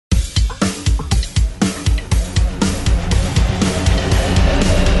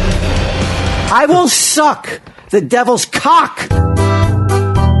I will suck the devil's cock.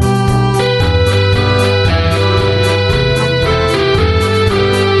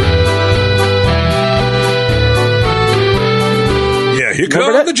 Yeah, here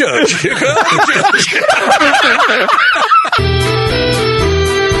comes the judge. Here comes the judge.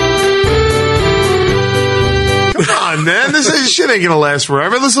 Come on, man. This shit ain't gonna last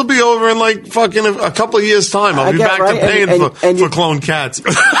forever. This will be over in like fucking a couple of years' time. I'll be back to paying for clone cats.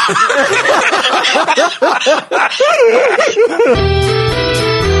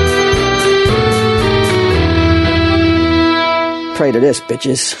 Pray to this,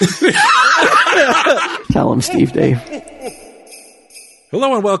 bitches. Tell him, Steve Dave.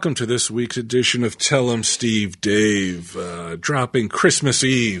 Hello and welcome to this week's edition of Tell 'em Steve Dave, dropping Christmas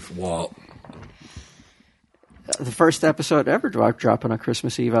Eve, Walt. The first episode ever dropping on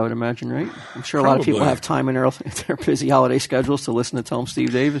Christmas Eve, I would imagine, right? I'm sure a lot of people have time in their busy holiday schedules to listen to Tell 'em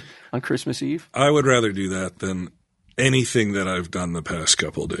Steve Dave on Christmas Eve. I would rather do that than anything that I've done the past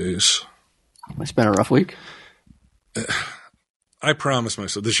couple days. It's been a rough week. I promised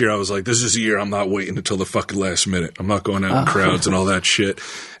myself this year, I was like, this is a year I'm not waiting until the fucking last minute. I'm not going out in crowds and all that shit.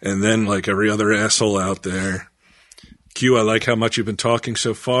 And then, like every other asshole out there, Q, I like how much you've been talking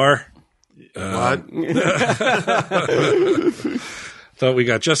so far. What? Thought we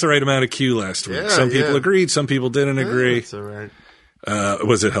got just the right amount of Q last week. Some people agreed, some people didn't agree. That's all right.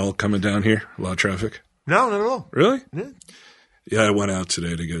 Was it hell coming down here? A lot of traffic? No, not at all. Really? Yeah. Yeah, I went out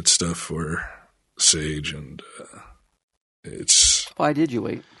today to get stuff for Sage, and it's... Why did you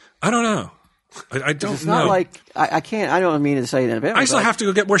wait? I don't know. I don't know. It's not like I can't. I don't mean to say it in advance. I still have to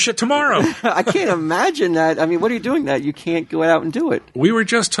go get more shit tomorrow. I can't imagine that. I mean, what are you doing that you can't go out and do it? We were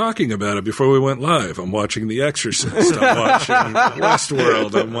just talking about it before we went live. I'm watching The Exorcist. I'm watching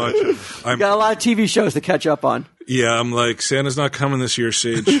Westworld. You got a lot of TV shows to catch up on. Yeah, I'm like, Santa's not coming this year,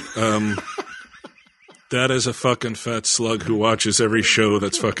 Sage. That is a fucking fat slug who watches every show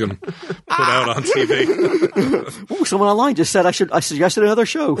that's fucking put out on TV. Ooh, someone online just said I suggested another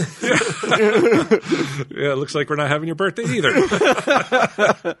show. Yeah, it looks like we're not having your birthday either. In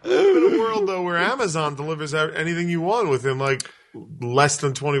a world though where Amazon delivers anything you want within like less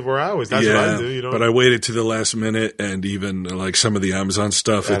than 24 hours. That's what I do. You know, but I waited to the last minute, and even like some of the Amazon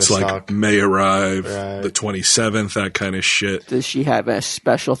stuff, it's like may arrive the 27th, that kind of shit. Does she have a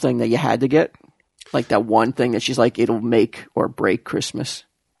special thing that you had to get? Like that one thing that she's like, it'll make or break Christmas.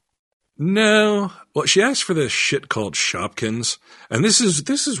 No. Well, she asked for this shit called Shopkins. And this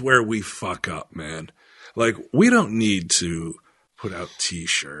is where we fuck up, man. Like, we don't need to put out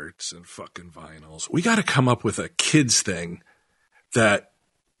t-shirts and fucking vinyls. We got to come up with a kids thing that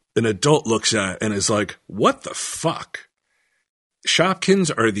an adult looks at and is like, what the fuck?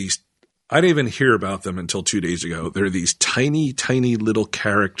 Shopkins are these... I didn't even hear about them until 2 days ago. They're these tiny, tiny little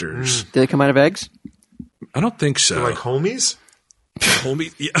characters. Do they come out of eggs? I don't think so. They're like homies?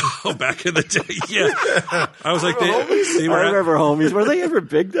 Homies? Yeah. Oh, back in the day. Yeah. I was like, they were I remember homies. Were they ever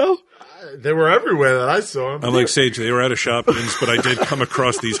big, though? They were everywhere that I saw them. I'm like, Sage, they were at a Shopkins, but I did come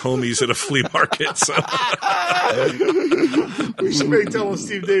across these homies at a flea market. So. We should make Tell 'em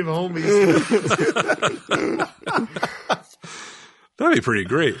Steve Dave homies. That'd be pretty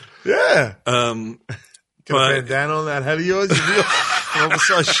great. Yeah. Get a bandana on that head of yours. You almost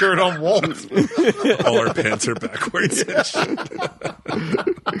saw a shirt on Walt. All our pants are backwards.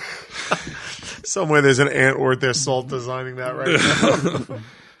 Somewhere there's an ant worth their salt designing that right now.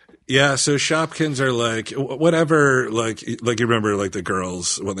 Yeah, so Shopkins are like whatever, like you remember, like the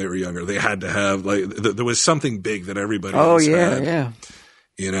girls when they were younger, they had to have like there was something big that everybody else had. Yeah.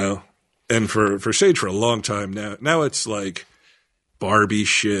 You know, and for Sage for a long time now it's like Barbie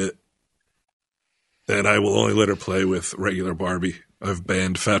shit, and I will only let her play with regular Barbie. I've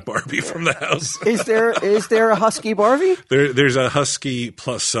banned Fat Barbie from the house. Is there a husky Barbie? There's a husky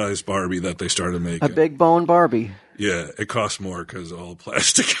plus size Barbie that they started making. A big bone Barbie. Yeah, it costs more because all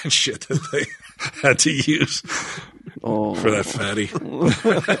plastic and shit that they had to use for that fatty.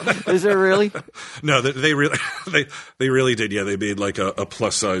 Is there really? No, they really did. Yeah, they made like a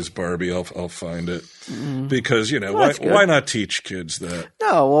plus size Barbie. I'll find it because why not teach kids that?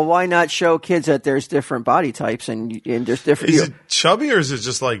 No, well, why not show kids that there's different body types and there's different. Is it chubby or is it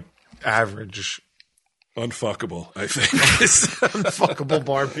just like average? Unfuckable, I think. Unfuckable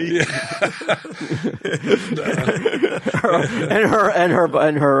Barbie. Yeah.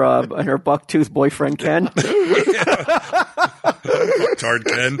 and her buck-toothed boyfriend Ken. Tard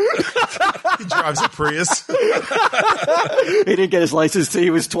Ken. He drives a Prius. He didn't get his license till he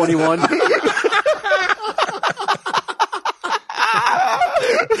was 21.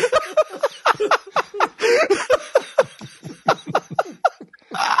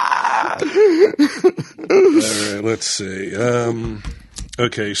 let's see.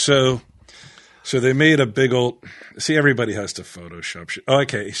 Okay, so they made a big old. See, everybody has to Photoshop shit. Oh,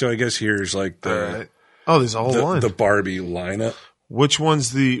 okay, so I guess here's like the. All right. Oh, there's a whole line. The Barbie lineup. Which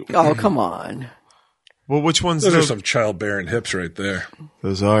one's the? Oh, come on. Well, which one's those are some childbearing hips right there.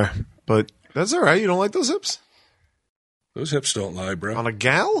 Those are, but that's all right. You don't like those hips? Those hips don't lie, bro. On a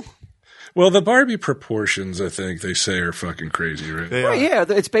gal? Well, the Barbie proportions, I think they say, are fucking crazy, right? Well, yeah,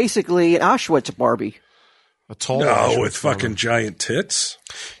 it's basically an Auschwitz Barbie. A tall with fucking giant tits.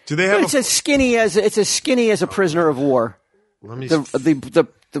 Do they have? It's as skinny as a prisoner of war. Let me.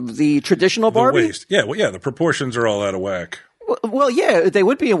 The traditional Barbie. The waist. Yeah, well, yeah. The proportions are all out of whack. Well, yeah, they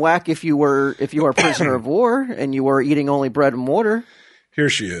would be in whack if you were a prisoner of war and you were eating only bread and water. Here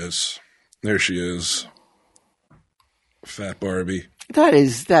she is. There she is. Fat Barbie.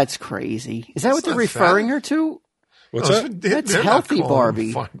 That's crazy. Is that what they're referring her to? What's that? That's healthy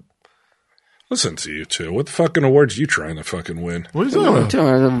Barbie. Listen to you two. What the fucking awards are you trying to fucking win? What are you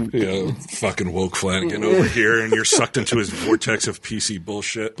talking about? Yeah, fucking woke Flanagan over here, and you're sucked into his vortex of PC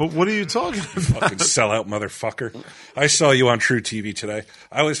bullshit. But what are you talking about? Fucking sellout motherfucker. I saw you on True TV today.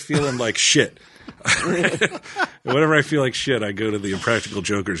 I was feeling like shit. Whenever I feel like shit, I go to the Impractical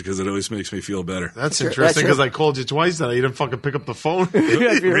Jokers because it always makes me feel better. That's interesting because I called you twice that you didn't fucking pick up the phone.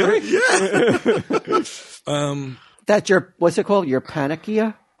 Really? Yeah. That's your, what's it called? Your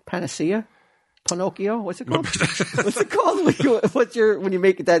panacea? Pinocchio? What's it called? What's it called? When you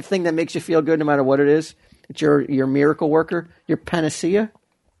make that thing that makes you feel good no matter what it is? It's your miracle worker? Your panacea?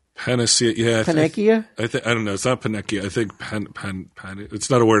 Panacea, yeah. Panacea? I don't know. It's not panacea. I think it's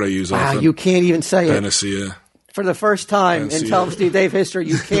not a word I use often. You can't even say it. Panacea. For the first time in Tell 'em Steve Dave history,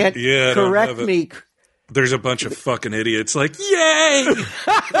 you can't correct me. There's a bunch of fucking idiots like, yay! The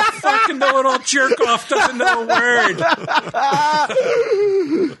fucking know-it-all jerk-off doesn't know a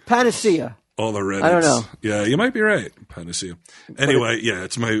word. Panacea. All the Reddits. I don't know. Yeah, you might be right. Panacea. Anyway, yeah,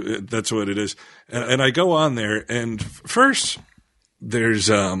 that's what it is. And I go on there, and first, there's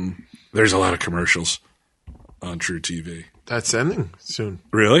a lot of commercials on True TV. That's ending soon.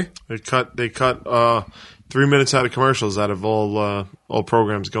 Really? They cut 3 minutes out of commercials out of all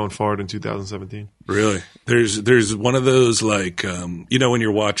programs going forward in 2017. Really? There's one of those like when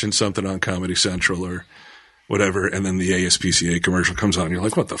you're watching something on Comedy Central or whatever, and then the ASPCA commercial comes on, and you're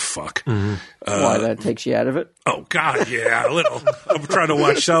like, what the fuck? Mm-hmm. Why, that takes you out of it? Oh, God, yeah, a little. I'm trying to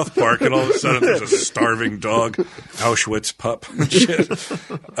watch South Park, and all of a sudden there's a starving dog, Auschwitz pup and shit.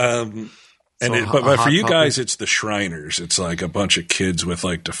 But for you guys, it's the Shriners. It's like a bunch of kids with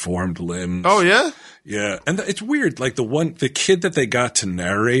like deformed limbs. Oh, yeah? Yeah. And it's weird. Like the kid that they got to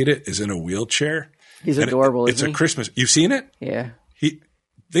narrate it is in a wheelchair. He's adorable, It's a Christmas. You've seen it? Yeah.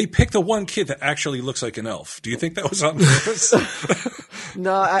 They picked the one kid that actually looks like an elf. Do you think that was on purpose?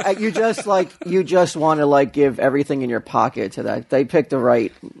 No, you just want to like give everything in your pocket to that. They picked the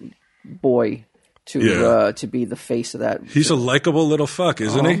right boy to be the face of that. He's a likable little fuck,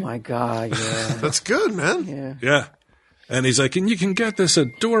 isn't he? Oh my God, yeah. That's good, man. Yeah. And he's like, and you can get this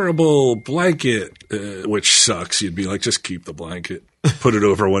adorable blanket, which sucks. You'd be like, just keep the blanket. Put it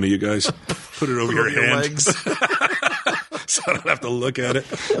over one of you guys. Put it over your hand. Legs. So I don't have to look at it.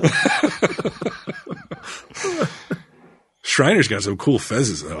 Shriner's got some cool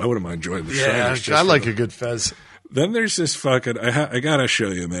fezzes, though. I wouldn't mind joining the Shriners. I like a good fez. Then there's this fucking. I gotta show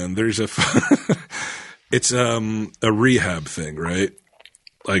you, man. There's it's a rehab thing, right?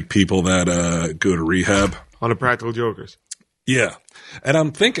 Like people that go to rehab On the Practical Jokers. Yeah, and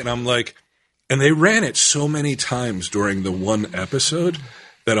I'm thinking, I'm like, and they ran it so many times during the one episode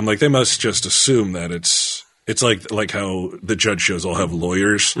that I'm like, they must just assume that it's like how the judge shows all have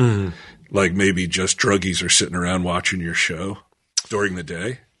lawyers. Mm-hmm. Like maybe just druggies are sitting around watching your show during the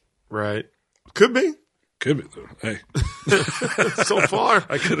day. Right. Could be. Could be, though. Hey. So far.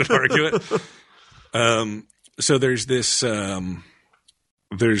 I couldn't argue it. So there's this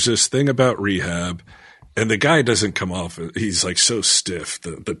thing about rehab, and the guy doesn't come off. He's like so stiff,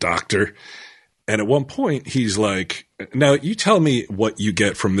 the doctor. And at one point, he's like, now you tell me what you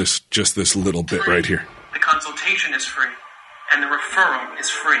get from this little bit right here. The consultation is free, and the referral is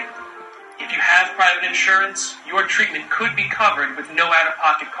free. If you have private insurance, your treatment could be covered with no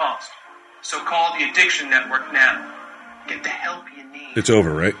out-of-pocket cost. So call the Addiction Network now. Get the help you need. It's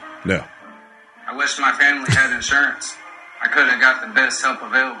over, right? No. I wish my family had insurance. I could have got the best help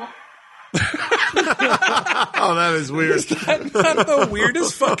available. Oh, that is weird. Is that not the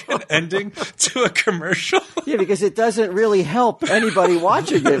weirdest fucking ending to a commercial? Yeah, because it doesn't really help anybody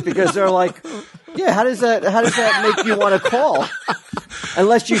watching it because they're like, yeah, how does that make you want to call?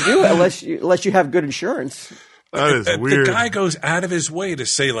 Unless you do, unless you have good insurance. That is weird. The guy goes out of his way to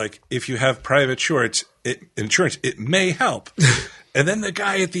say, like, if you have private insurance, it may help. And then the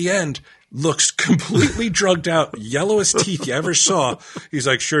guy at the end looks completely drugged out, yellowest teeth you ever saw. He's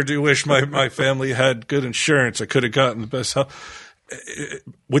like, sure do wish my family had good insurance. I could have gotten the best help.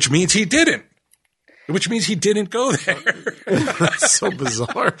 Which means he didn't. Which means he didn't go there. That's so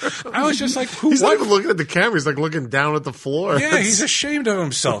bizarre. I was just like, He's not even looking at the camera. He's like looking down at the floor. Yeah, he's ashamed of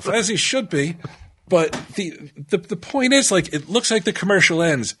himself, as he should be. But the point is, like, it looks like the commercial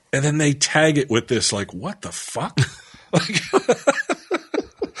ends, and then they tag it with this, like, what the fuck? Like,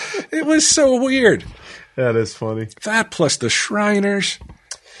 it was so weird. That is funny. That plus the Shriners.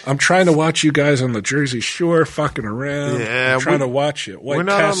 I'm trying to watch you guys on the Jersey Shore fucking around. Yeah, I'm trying to watch it. White we're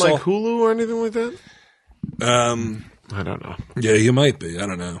not Castle. on like Hulu or anything like that? I don't know. Yeah, you might be. I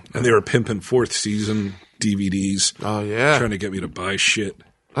don't know. And they were pimping 4th season DVDs. Oh, yeah. Trying to get me to buy shit.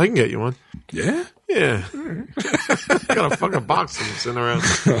 I can get you one. Yeah? Yeah. Got a fucking box of them sitting around.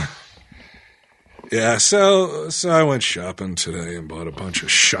 Yeah, so I went shopping today and bought a bunch of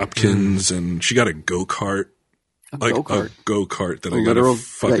Shopkins, and she got a go-kart. Like go-kart? a go-kart that I Literal- gotta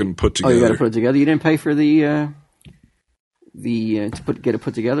fucking like- put together. Oh, you got to put it together. You didn't pay for to get it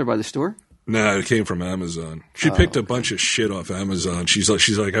put together by the store. No, it came from Amazon. She picked a bunch of shit off Amazon. She's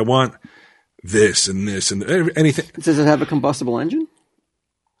like, I want this and this and anything. Does it have a combustible engine?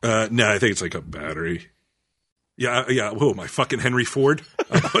 No, I think it's like a battery. Yeah. Whoa, my fucking Henry Ford.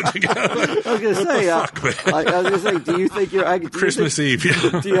 I'm putting together. I was going to say, fuck, man? I was going to say, do you think you're Christmas Eve.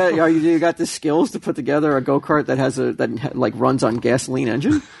 Yeah. Do you got the skills to put together a go-kart that like runs on gasoline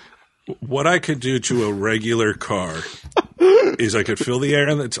engine? What I could do to a regular car is I could fill the air,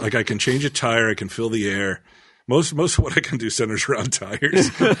 and it's like I can change a tire, I can fill the air. Most of what I can do centers around tires.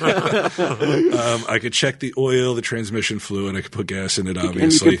 I could check the oil, the transmission fluid. I could put gas in it,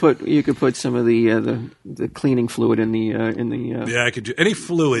 obviously. And you could put some of the cleaning fluid in the. Yeah, I could do any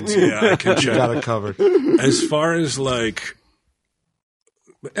fluids. Yeah, I can check. Got it covered. As far as like,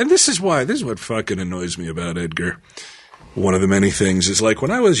 and this is what fucking annoys me about Edgar. One of the many things is like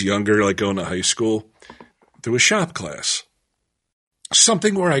when I was younger, like going to high school, there was shop class.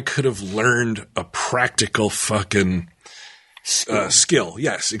 Something where I could have learned a practical fucking skill.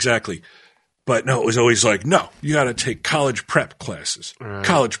 Yes, exactly. But no, it was always like, no, you got to take college prep classes. Right.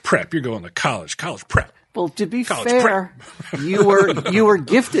 College prep. You're going to college prep. Well, to be College fair, you were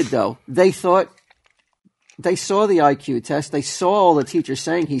gifted though. They saw the IQ test. They saw all the teachers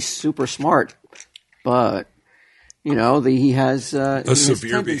saying he's super smart, but. You know, he has a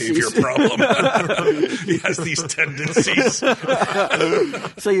severe behavior problem. He has these tendencies.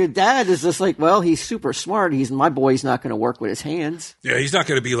 So your dad is just like, well, he's super smart. My boy's not going to work with his hands. Yeah, he's not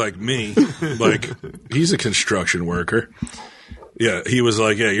going to be like me. Like, he's a construction worker. Yeah, he was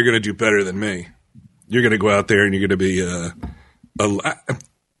like, yeah, you're going to do better than me. You're going to go out there and you're going to be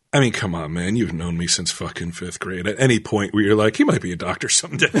I mean, come on, man. You've known me since fucking 5th grade. At any point where you're like, he might be a doctor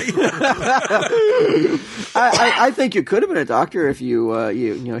someday. I think you could have been a doctor if you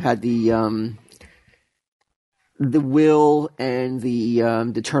had the will and the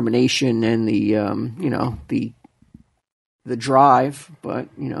determination and the drive. But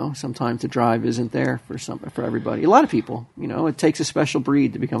sometimes the drive isn't there for everybody. A lot of people. It takes a special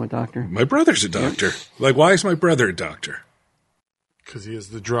breed to become a doctor. My brother's a doctor. Yeah. Like, why is my brother a doctor? Because he has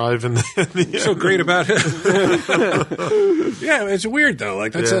the drive and the so great about it. Yeah, it's weird though.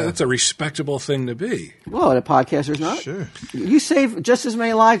 Like that's a respectable thing to be. Well, the podcaster's not. Sure. You save just as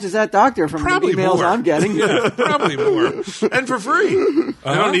many lives as that doctor from probably the emails more. I'm getting. Yeah, probably more. And for free. They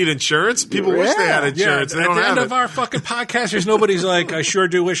don't need insurance. People wish they had insurance. Yeah, they don't at the have end of our fucking podcasters, nobody's like, I sure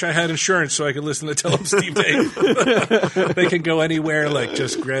do wish I had insurance so I could listen to Tell 'em Steve Dave. They can go anywhere, like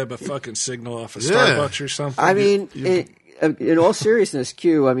just grab a fucking signal off of Starbucks or something. I mean, in all seriousness,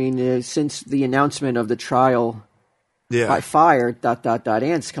 Q, I mean, since the announcement of the trial by fire, ...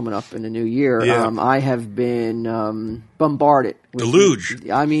 Ants coming up in the new year, I have been bombarded. Deluge.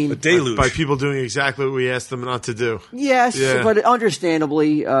 I mean, a deluge. By people doing exactly what we asked them not to do. Yes, but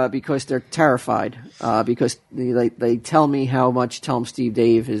understandably, because they're terrified. Because they tell me how much Tell 'em Steve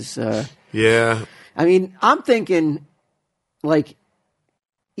Dave is. Yeah. I mean, I'm thinking, like,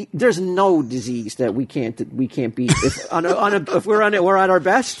 there's no disease that we can't beat. If we're at our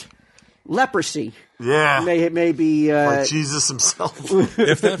best, leprosy. Yeah. May be like Jesus himself.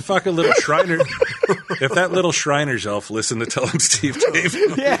 If that fucking little Shriner's elf listened to Tell 'em Steve Dave,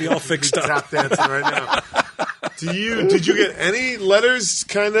 he'd be all fixed up. Tap dancing right now. Did you get any letters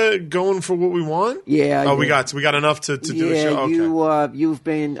kind of going for what we want? Yeah. We got enough to do a show.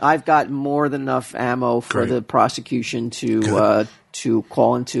 Okay. I've got more than enough ammo for the prosecution to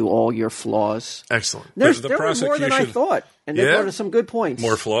call into all your flaws. Excellent. There were more than I thought, and they brought us some good points.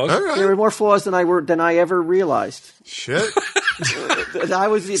 More flaws? All right. There were more flaws than I ever realized. Shit.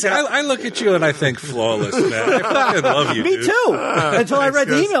 I look at you and I think flawless, man. I fucking love you, Me dude. too. Until I read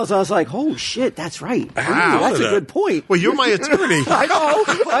the guys. emails, I was like, "Oh shit, that's right. Wow. That's a good point." Well, you're my attorney. I know.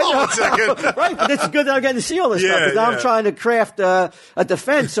 Hold on a second. Right, but it's good that I'm getting to see all this Yeah, stuff because now yeah. I'm trying to craft a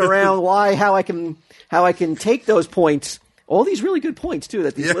defense around how I can take those points, all these really good points too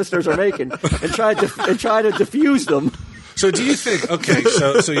that these listeners are making, and try to diffuse them. So do you think, okay,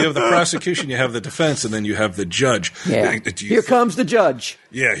 so you have the prosecution, you have the defense, and then you have the judge. Yeah. Here comes the judge.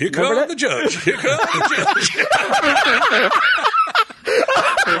 Yeah, here Remember comes that? the judge. Here comes the judge.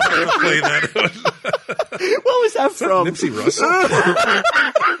 Play that. What was that from? Nipsey Russell.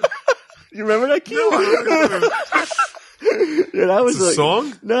 You remember that, Q? Yeah, that was a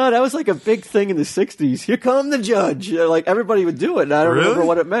song? No, that was like a big thing in the '60s. Here come the judge. Like everybody would do it, and I don't remember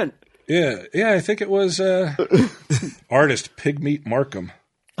what it meant. Yeah, I think it was artist Pigmeat Markham.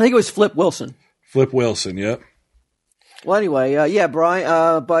 I think it was Flip Wilson. Flip Wilson, yep. Well, anyway,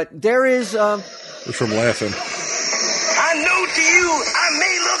 Brian. But there is. It's from Laughing. I know to you I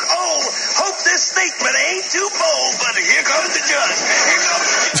may look old. Hope this statement ain't too bold, but here comes the judge. Here comes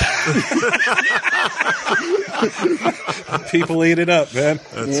the judge. People eat it up, man.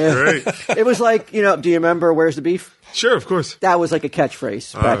 That's great. It was like, do you remember Where's the Beef? Sure, of course. That was like a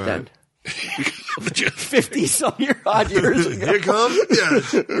catchphrase back then. 50-some odd years ago. Here comes the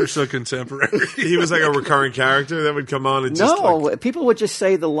judge. They're so contemporary. He was like a recurring character that would come on and just People would just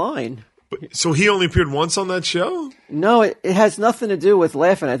say the line. So he only appeared once on that show? No, it has nothing to do with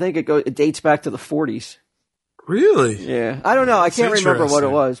laughing. I think it dates back to the 40s. Really? Yeah. I don't know. I can't remember what it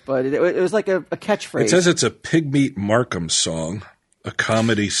interesting. was, but it was like a catchphrase. It says it's a Pigmeat Markham song, a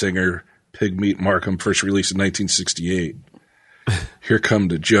comedy singer, Pigmeat Markham, first released in 1968. Here Come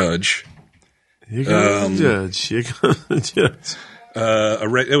the Judge. Here comes the judge. Here comes the judge.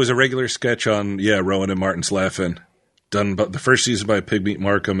 It was a regular sketch on, Rowan and Martin's Laugh-In, done the first season by Pigmeat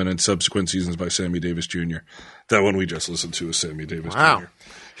Markham and in subsequent seasons by Sammy Davis Jr. That one we just listened to is Sammy Davis Wow. Jr.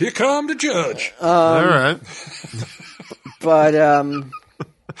 Here come the judge. All right. But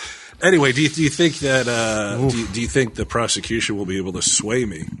Anyway, do you think that do you think the prosecution will be able to sway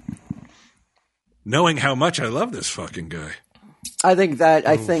me, knowing how much I love this fucking guy? I think that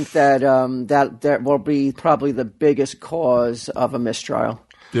that will be probably the biggest cause of a mistrial.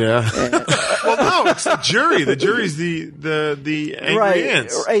 Yeah. Well, no, it's the jury. The jury's the angry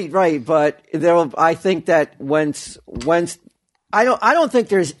ants. Right. But I think that once I don't think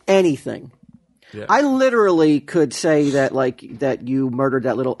there's anything. Yeah. I literally could say that you murdered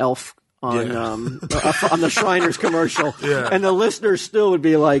that little elf on the Shriners commercial, and the listeners still would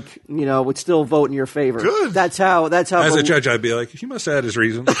be like, would still vote in your favor. Good. That's how. As a judge, I'd be like, he must have had his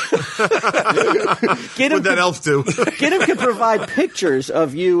reason. What'd that elf do? Gidim can provide pictures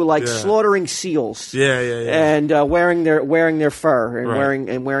of you slaughtering seals. Yeah. And wearing their fur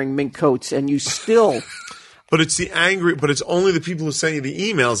and wearing mink coats, and you still. But it's it's only the people who send you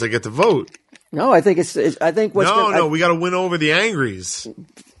the emails that get to vote. No, I think I think what's we got to win over the angries.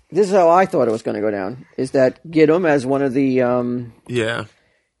 This is how I thought it was going to go down. Is that Gidim as one of the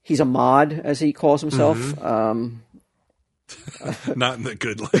he's a mod, as he calls himself. Mm-hmm. Not in the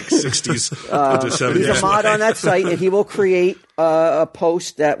good 60s to 70s. He's a mod on that site, and he will create a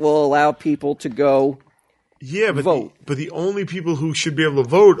post that will allow people to go. Yeah, but vote. but the only people who should be able to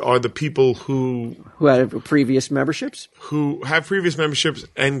vote are the people who had previous memberships. Who have previous memberships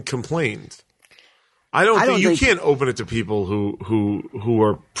and complained. I don't think you can't open it to people who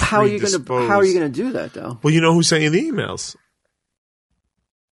are predisposed. How are you going to do that, though? Well, you know who sent you the emails.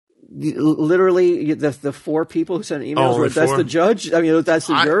 Literally, the four people who sent emails. That's the judge. I mean, that's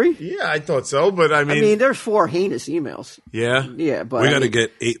the jury. Yeah, I thought so, but I mean, there's 4 heinous emails. Yeah, but we got to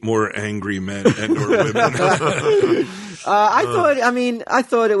get 8 more angry men and or women. I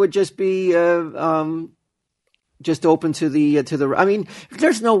thought it would just be just open to the. I mean,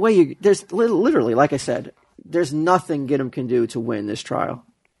 there's no way there's literally, like I said, there's nothing Gidim can do to win this trial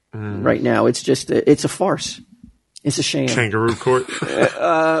right now. It's just it's a farce. It's a sham. Kangaroo court.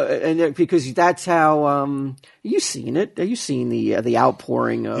 And because that's how you've seen it. You've seen the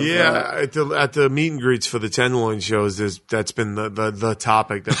outpouring of at the meet and greets for the Tenderloin shows. That's been the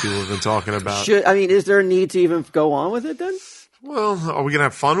topic that people have been talking about. Is there a need to even go on with it then? Well, are we gonna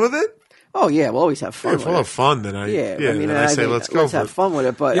have fun with it? Oh yeah, we'll always have fun. If with we'll it. have fun, then I then I say let's go. Let's have fun with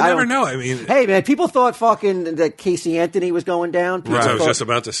it. But You I never don't know. I mean, Hey man, people thought fucking that Casey Anthony was going down. People I was thought just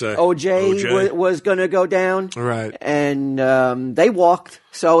about to say OJ was going to go down. Right. And they walked.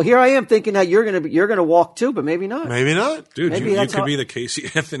 So here I am thinking that you're gonna walk too, but maybe not. Maybe not. dude, Maybe you that's could how- be the Casey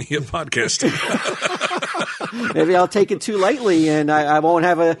Anthony of podcasting. Maybe I'll take it too lightly, and I won't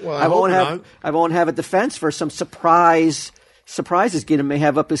have a Well, I hope not. I won't have a defense for some surprises Gideon may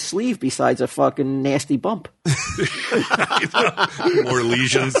have up his sleeve besides a fucking nasty bump. More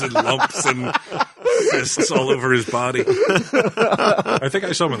lesions and lumps and cysts all over his body. I think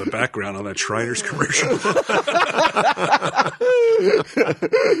I saw him in the background on that Shriners commercial.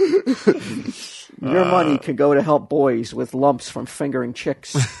 Your money could go to help boys with lumps from fingering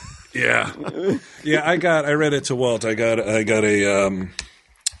chicks. Yeah. I read it to Walt. I got a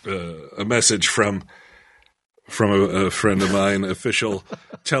message from a friend of mine, official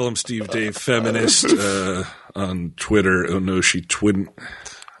Tell Him Steve Dave feminist on Twitter. Oh no, she twouldn't.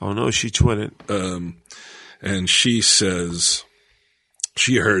 Oh no, she twitted. And she says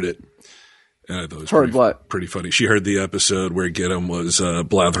she heard it. And I thought it was Heard what? Pretty funny. She heard the episode where Gideon was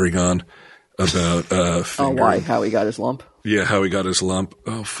blathering on about Oh, fingering. why? How he got his lump? Yeah, how he got his lump.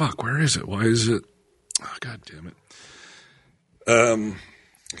 Oh, fuck, where is it? Why is it? Oh, God damn it.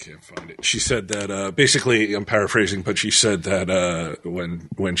 I can't find it. She said that, basically, I'm paraphrasing, but she said that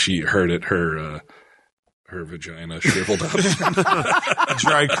when she heard it, her vagina shriveled up.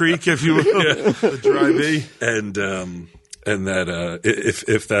 Dry creek, if you will. The dry bee. And that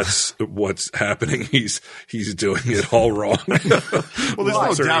if that's what's happening, he's doing it all wrong. Well, there's no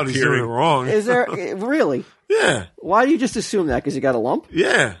Lumps are doubt he's doing it appearing. wrong. Is there really? Yeah. Why do you just assume that? Because you got a lump?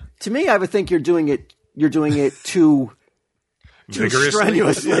 Yeah. To me, I would think you're doing it too Vigorously?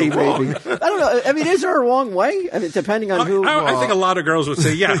 strenuously, maybe. I don't know. I mean, is there a wrong way? I mean, depending on who. I think a lot of girls would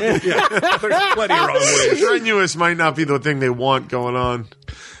say, yeah. There's plenty of wrong ways. Strenuous might not be the thing they want going on.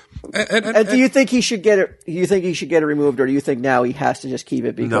 And do you think he should get it? You think he should get it removed, or do you think now he has to just keep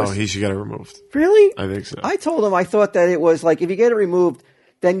it? Because No, he should get it removed. really, I think so. I told him I thought that it was like if you get it removed,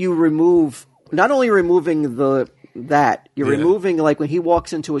 then you remove not only removing you're removing like when he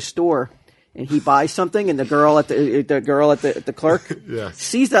walks into a store and he buys something, and the girl at the clerk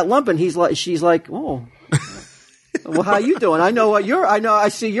sees that lump, and she's like, oh. Well, how you doing? I know I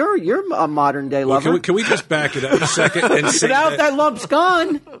see you're a modern day lover. Can we just back it up a second and say So now if that lump's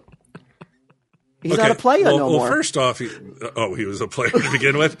gone, he's not a player no more. Well, first off, he was a player to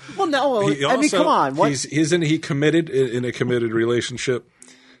begin with. Well, no, He I mean, come on. What? Isn't he committed in a committed relationship?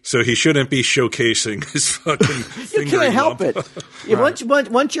 So he shouldn't be showcasing his fucking You fingering can't help lump. it. Yeah,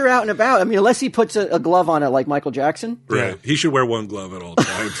 once you're out and about, I mean, unless he puts a glove on it like Michael Jackson. Right. He should wear one glove at all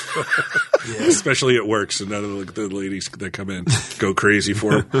times. Especially at work, so none of the ladies that come in go crazy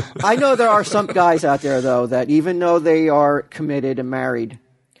for him. I know there are some guys out there though that even though they are committed and married,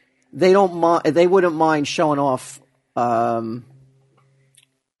 they wouldn't mind showing off.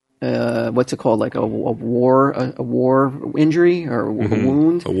 What's it called? Like a war injury or a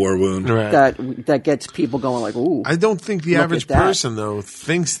wound A war wound. Right. that gets people going like, ooh. I don't think the Look average at that. person, though,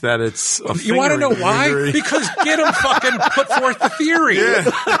 thinks that it's a You want to know fingering why? injury. Because get him fucking put forth the theory.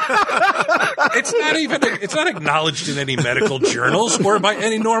 It's not acknowledged in any medical journals or by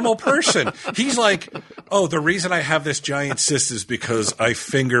any normal person. He's like, oh, the reason I have this giant cyst is because I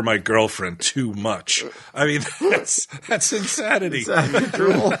finger my girlfriend too much. I mean, that's insanity.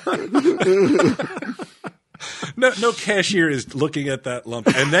 No cashier is looking at that lump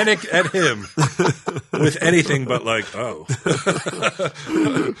and then at him with anything but like, oh,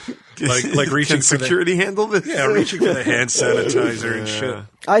 like reaching Can for security handle this? reaching for the hand sanitizer and shit.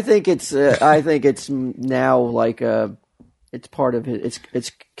 I think it's now like it's part of it.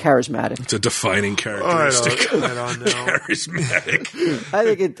 It's charismatic. It's a defining characteristic. I don't know. Charismatic.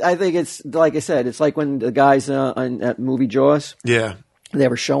 I think it's like I said. It's like when the guys on that movie Jaws. Yeah. They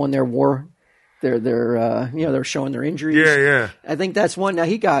were showing their war. They were showing their injuries. Yeah. I think that's one. Now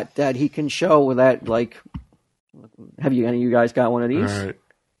he got that he can show that. Like, have you any of you guys got one of these? All right.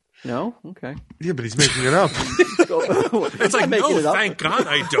 No. Okay. Yeah, but he's making it up. It's like, making no, it up. thank God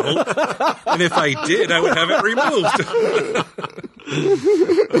I don't. And if I did, I would have it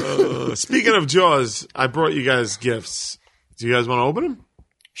removed. Speaking of Jaws, I brought you guys gifts. Do you guys want to open them?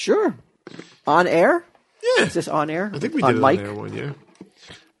 Sure. On air? Yeah. Is this on air? I think we on did it mic? on there one year.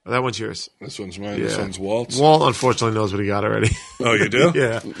 Oh, that one's yours. This one's mine. This one's Walt's. Walt, unfortunately, knows what he got already. Oh, you do?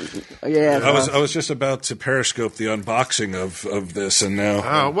 Yeah. Yeah. I was just about to Periscope the unboxing of this, and now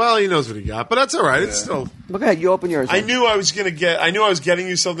Oh, well, he knows what he got, but that's all right. It's still. Look ahead. You open yours. I knew I was getting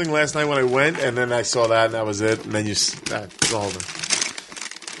you something last night when I went, and then I saw that, and that was it. And then that's all of it.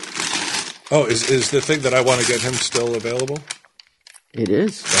 Oh, is the thing that I want to get him still available? It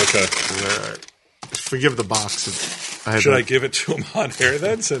is. Okay. All right. Forgive the box. I give it to him on air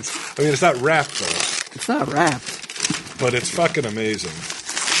then? It's not wrapped though. It's not wrapped. But it's fucking amazing.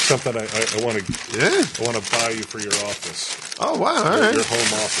 Something I want to. Yeah. I want to buy you for your office. Oh wow! All right. Your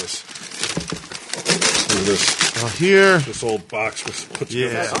home office. Look at this. Here. This old box was put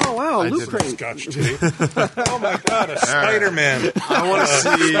together. Yeah. Oh wow, Loot did Crate. Scotch tape. Oh my god, a Spider-Man. I want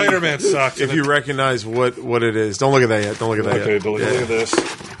to see Spider-Man sock. if you recognize what it is. Don't look at that yet. Don't look at that Okay, yet. but look at this.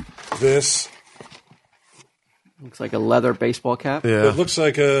 This. Looks like a leather baseball cap. Yeah. It looks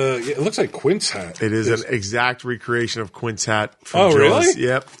like Quint's hat. It is an exact recreation of Quint's hat from Oh, Jaws. really?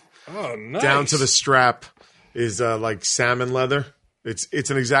 Yep. Oh, nice. Down to the strap is like salmon leather. It's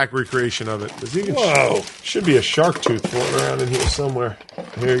an exact recreation of it. There's even Whoa. should be a shark tooth floating around in here somewhere.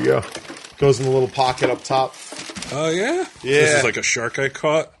 Here you go. Goes in the little pocket up top. Oh, yeah? Yeah. This is like a shark I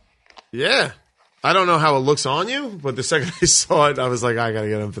caught. Yeah. I don't know how it looks on you, but the second I saw it, I was like, I gotta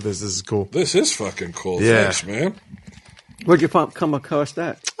get him for this. This is cool. This is fucking cool. Yeah. Thanks, man. Where'd you come across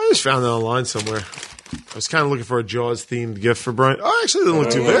that? I just found it online somewhere. I was kind of looking for a Jaws themed gift for Brian. Oh, actually, it doesn't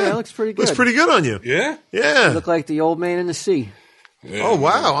look too yeah, bad. it looks pretty good. Looks pretty good on you. Yeah? Yeah. Look like the old man in the sea. Yeah. Oh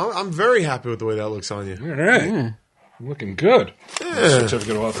wow, I'm very happy with the way that looks on you. All right. I'm looking good. Yeah.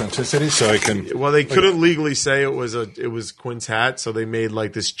 Certificate of authenticity, so I can. Well, they couldn't legally say it was Quint's hat, so they made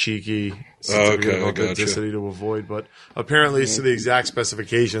like this cheeky certificate of I gotcha. authenticity to avoid. But apparently, it's to the exact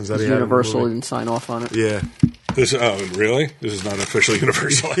specifications that he had. Universal in the didn't sign off on it. movie. Yeah. Really? This is not an official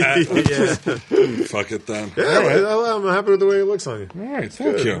universal hat. Yeah. Fuck it then. Yeah, I'm happy with the way it looks on you. All right,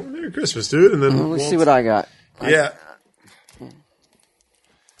 thank Good. you. Merry Christmas, dude. And then Let's see what I got. Yeah.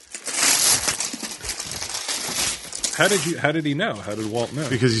 How did he know? How did Walt know?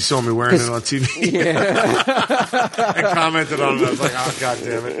 Because you saw me wearing it on TV and commented on it. I was like, oh, God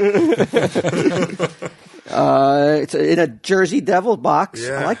damn it. It's in a Jersey Devil box.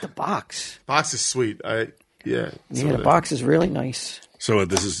 Yeah. I like the box. Box is sweet. Yeah, the box is really nice. So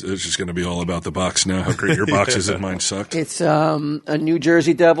it's just going to be all about the box now. How great your box is and mine sucked. It's a New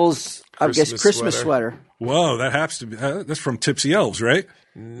Jersey Devils, Christmas sweater. Whoa, that happens to be that's from Tipsy Elves, right?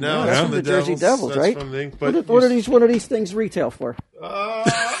 No, That's that's from the Jersey Devils, That's right? from the, What are these things retail for?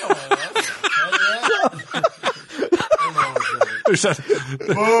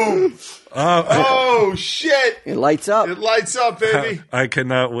 Boom! Oh shit! It lights up. It lights up, baby. I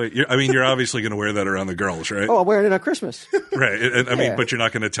cannot wait. You're obviously going to wear that around the girls, right? Oh, I'm wearing it on Christmas. Right. I mean, Yeah. but you're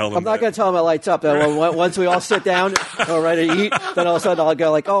not going to tell them. I'm not going to tell them it lights up. Then once we all sit down or ready to eat, then all of a sudden I'll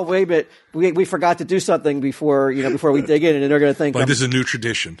go like, "Oh, wait a minute, we forgot to do something before we dig in," and they're going to think, Like this is a new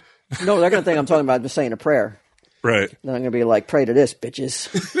tradition, no, they're going to think I'm talking about just saying a prayer. right? Then I'm going to be like, "Pray to this, bitches."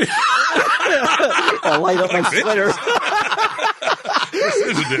 I'll light up my sweater.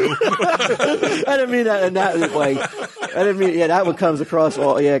 I didn't mean that in that way. I didn't mean, that one comes across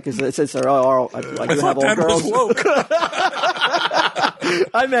because since they're all like you have all girls. Woke.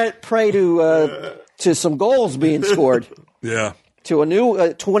 I meant pray to some goals being scored, Yeah. to a new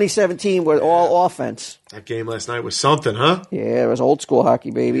 2017 with all offense. That game last night was something, huh? Yeah, it was old school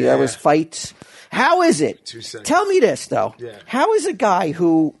hockey, baby. That was fights. How is it? 2 seconds. Tell me this though. Yeah. How is a guy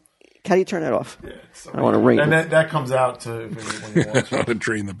who? How do you turn that off? Yeah, I want to ring. And that comes out to when you watch I it. want to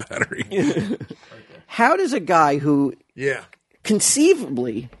drain the battery. How does a guy who Yeah.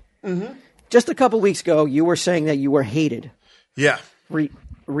 conceivably, just a couple weeks ago, you were saying that you were hated, Yeah.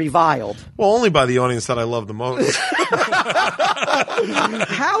 reviled. Well, only by the audience that I love the most.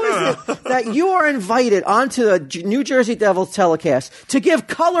 How is it that you are invited onto the New Jersey Devils telecast to give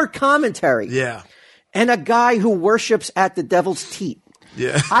color commentary? Yeah. And a guy who worships at the Devil's teat.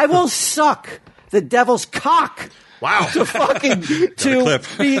 Yeah. I will suck the Devil's cock Wow. to fucking clip.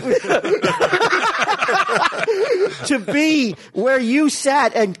 to be where you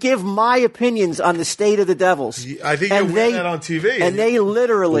sat and give my opinions on the state of the Devils. I think you'll win that on TV. And they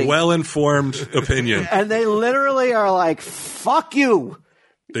literally Well-informed opinion. and they literally are like, "Fuck you."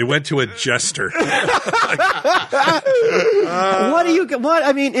 They went to a jester. What do you? What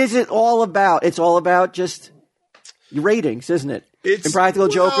I mean, is it all about? It's all about just ratings, isn't it? It's- Impractical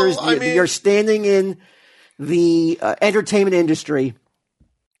well, Jokers. I mean- You're standing in the entertainment industry.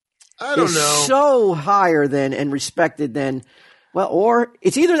 I don't is know. so higher than and respected than, well, or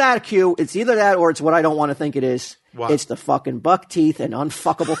it's either that, Q, it's either that or it's what I don't want to think it is. What? It's the fucking buck teeth and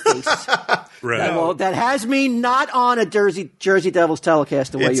unfuckable face. Right. That has me not on a Jersey Devils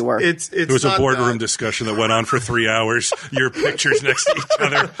telecast the way you were. It's There was a not boardroom that. discussion that went on for 3 hours. Your pictures next to each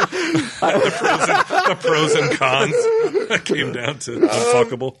other. the pros and cons. That came down to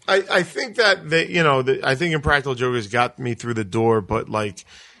unfuckable. I think that I think Impractical Jokers got me through the door, but like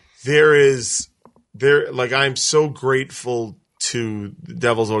I'm so grateful to the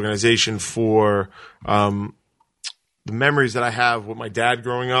Devils organization for the memories that I have with my dad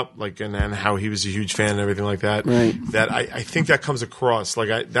growing up, and how he was a huge fan and everything like that. Right. That I think that comes across.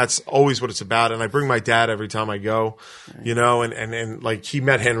 That's always what it's about. And I bring my dad every time I go, and like he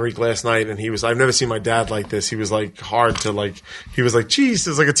met Henrique last night, and I've never seen my dad like this. He was like hard to he was like, geez,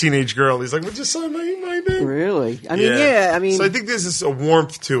 there's like a teenage girl. He's like, would you sign my name? Really? I mean, So I think there's this a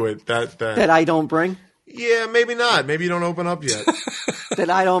warmth to it that I don't bring. Yeah, maybe not. Maybe you don't open up yet. That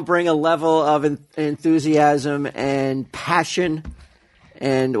I don't bring a level of enthusiasm and passion,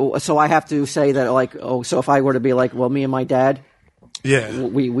 and so I have to say that so if I were to be like, well, me and my dad, yeah,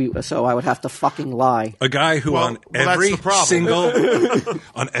 so I would have to fucking lie. A guy who on every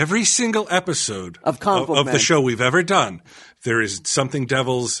single episode of the show we've ever done, there is something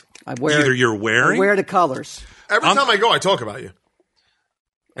Devils either you're wearing. I wear the colors. Every time I go, I talk about you.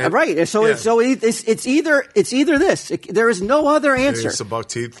 And, right. So it's either this. There is no other answer. It's a buck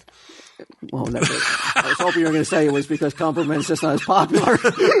teeth. Well, no, I was hoping you were going to say it was because Compliment is just not as popular.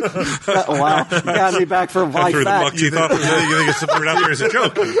 Wow, you got me back for a I threw the buck teeth off. You think it's threw it out there as a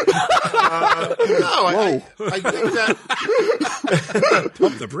joke? No, I think that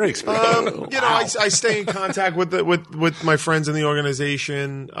pump the brakes. I stay in contact with my friends in the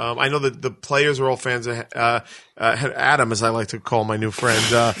organization. I know that the players are all fans of Adam, as I like to call my new friend,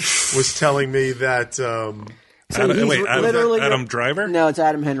 was telling me that. Adam Driver? No, it's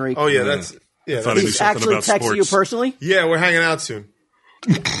Adam Henrique. Oh yeah, He's actually texting you personally. Yeah, we're hanging out soon.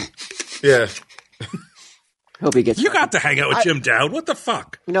 Yeah. Hope he gets. You got to hang out with Jim Dowd. What the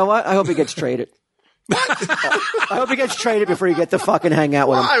fuck? You know what? I hope he gets traded. I hope he gets traded before you get to fucking hang out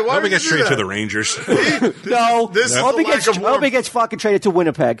with him. Why I hope he gets traded to the Rangers. I hope he gets fucking traded to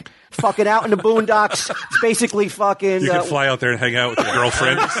Winnipeg. Fucking out in the boondocks. It's basically fucking. You can fly out there and hang out with your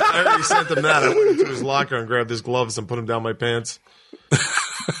girlfriend. I already sent him that. I went into his locker and grabbed his gloves and put them down my pants.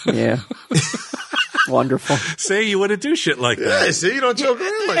 Yeah. Wonderful. Say you wouldn't do shit like that. Yeah, see, you don't joke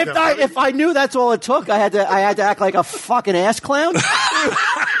around like that. If I knew that's all it took, I had to act like a fucking ass clown.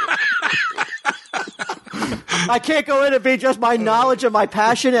 I can't go in and be just my knowledge and my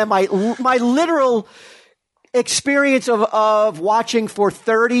passion and my literal experience of watching for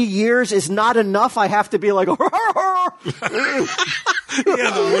 30 years is not enough. I have to be like, the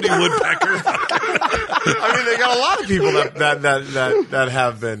Woody Woodpecker. I mean, they got a lot of people that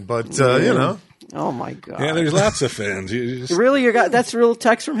have been, but you know. Oh my god! Yeah, there's lots of fans. Really, that's real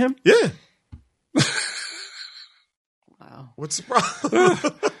text from him? Yeah. Wow. What's the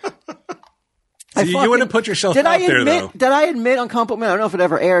problem? You wouldn't put yourself out there, though. Did I admit on Compliment? I don't know if it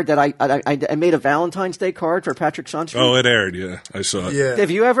ever aired that I made a Valentine's Day card for Patrick Sunstrom. Oh, it aired. Yeah, I saw it. Yeah.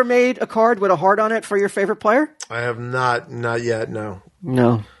 Have you ever made a card with a heart on it for your favorite player? I have not yet. No.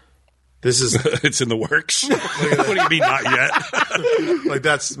 No. This is it's in the works. What do you mean not yet? Like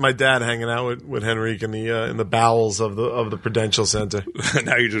that's my dad hanging out with Henrique in the bowels of the Prudential Center.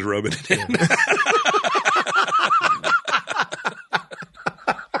 Now you're just rubbing it in.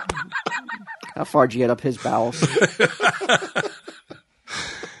 How far did you get up his bowels?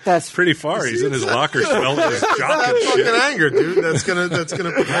 That's pretty far. He's in his locker smelling his jock and fucking shit. anger, dude. That's gonna.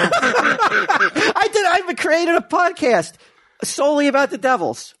 I've created a podcast solely about the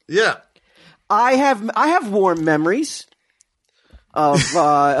Devils. Yeah. I have warm memories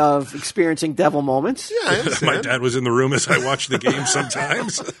of experiencing Devil moments. Yeah, I understand. My dad was in the room as I watched the game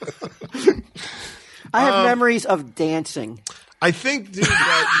sometimes. I have memories of dancing. I think, dude,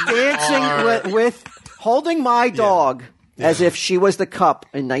 that dancing with holding my dog as if she was the cup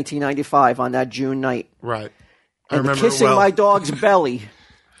in 1995 on that June night. Right. I And remember kissing it well. my dog's belly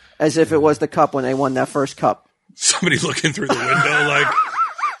as if it was the cup when they won that first cup. Somebody looking through the window like,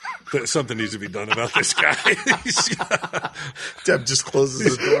 something needs to be done about this guy. Deb just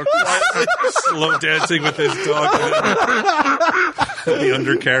closes the door quietly. Slow dancing with his dog. The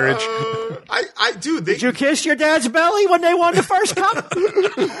undercarriage. Did you kiss your dad's belly when they won the first cup? Or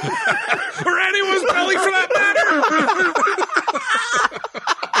anyone's belly for that matter.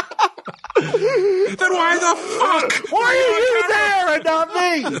 Then why the fuck? Why are you there and not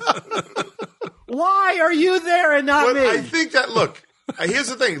me? Why are you there and not me? I think that, look, here's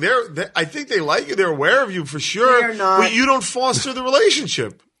the thing. I think they like you. They're aware of you for sure. They're not. But you don't foster the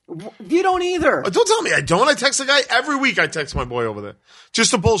relationship. You don't either. Don't tell me I don't. I text the guy every week. I text my boy over there.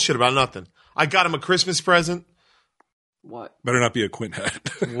 Just to bullshit about nothing. I got him a Christmas present. What? Better not be a Quint hat.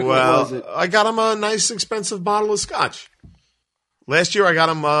 Well, I got him a nice, expensive bottle of scotch. Last year, I got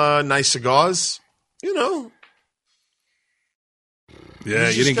him nice cigars. You know. Yeah,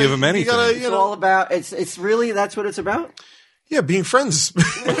 you didn't give him anything. It's all about. It's really that's what it's about. Yeah, being friends.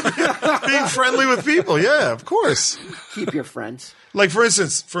 Being friendly with people. Yeah, of course. Keep your friends. Like, for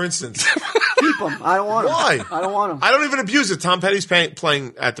instance. Keep them. I don't want them. Why? I don't want them. I don't even abuse it. Tom Petty's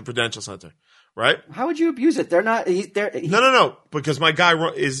playing at the Prudential Center, right? How would you abuse it? They're not. No. Because my guy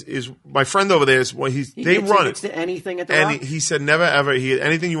is my friend over there. They run it. To anything at the And Rock? he said never ever.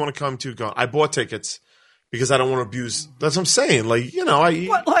 Anything you want to come to, go. I bought tickets because I don't want to abuse. That's what I'm saying. Like, you know,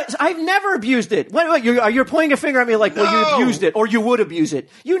 What? I've never abused it. What, you're pointing a finger at me like, well, you No. abused it, or you would abuse it.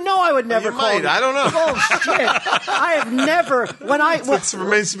 You know I would never You call might. it. I don't know. Oh, shit. I have never, it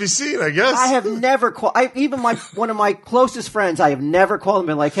remains to be seen, I guess. I have never called, even one of my closest friends, I have never called him and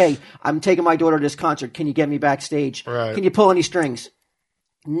been like, hey, I'm taking my daughter to this concert. Can you get me backstage? Right. Can you pull any strings?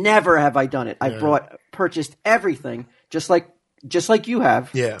 Never have I done it. I purchased everything, just like you have.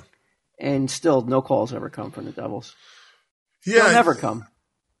 Yeah. And still, no calls ever come from the Devils. Yeah. They'll never come.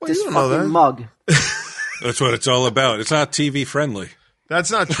 Well, This you don't know fucking that. mug. That's what it's all about. It's not TV friendly.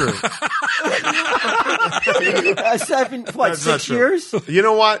 That's not true. 6 years? You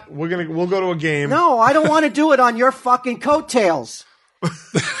know what? We'll go to a game. No, I don't want to do it on your fucking coattails.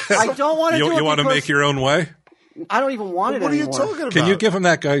 I don't want to do it. You want to because make your own way? I don't even want it What are you anymore. talking about? Can you give him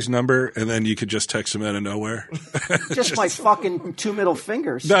that guy's number and then you could just text him out of nowhere? Just my fucking two middle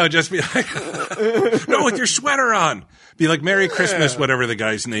fingers. No, just be like, no, with your sweater on. Be like, Merry Christmas, whatever the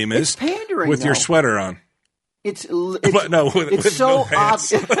guy's name is. It's pandering, with your though. sweater on. It's But no, with so no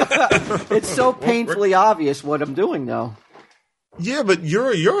pants. it's so painfully obvious what I'm doing now. Yeah, but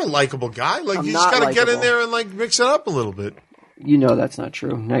you're a likable guy. Like, I'm you just not got to get in likable. there and like mix it up a little bit. You know that's not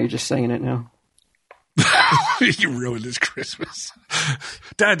true. Now you're just saying it now. You ruined his Christmas.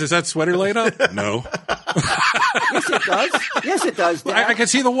 Dad, does that sweater light up? No. Yes, it does. Yes, it does. Dad. I can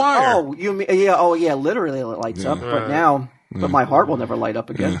see the wire. Oh, you mean, yeah? Oh, yeah. Literally, it lights up. But now, my heart will never light up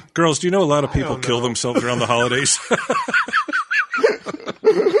again. Girls, do you know a lot of people kill themselves around the holidays?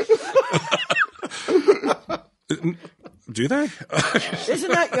 Do they?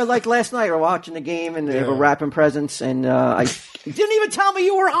 Isn't that like last night? We were watching the game and they were wrapping presents, and I didn't even tell me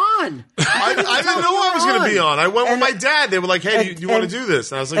you were on. I didn't know I was going to be on. I went with my dad. They were like, "Hey, do you want to do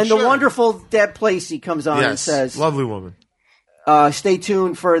this?" And I was like, and "Sure." the wonderful Deb Placey comes on and says, lovely woman. Stay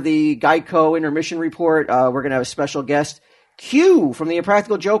tuned for the Geico intermission report. We're going to have a special guest, Q from the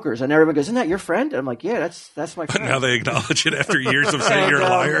Impractical Jokers." And everyone goes, "Isn't that your friend?" And I'm like, "Yeah, that's my friend." Now they acknowledge it after years of saying And, you're a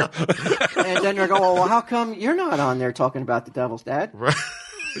liar. And then they're going, "Well, how come you're not on there talking about the Devils, Dad?" Right.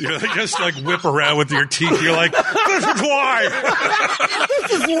 You just like whip around with your teeth. You're like, this is why.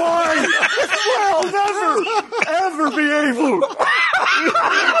 This is why I'll never, ever be able.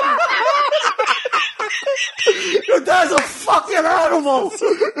 Your dad's a fucking animal. I'm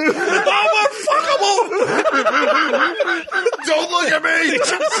unfuckable. Don't look at me.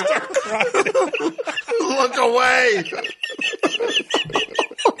 Just start crying. Look away.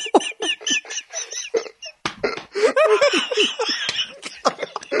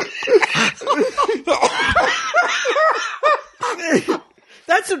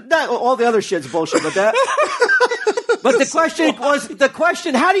 That's all the other shit's bullshit, but that. But the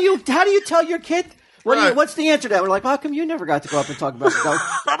question: How do you tell your kid? Right. What's the answer to that? We're like, how come you never got to go up and talk about the Devils?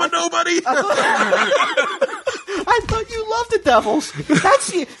 I'm a nobody. I thought you loved the Devils.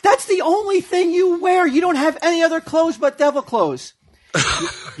 That's the only thing you wear. You don't have any other clothes but Devil clothes.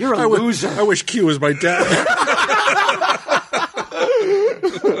 You're a loser. I wish Q was my dad.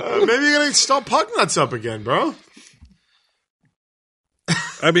 Maybe you're gonna start puck nuts up again, bro.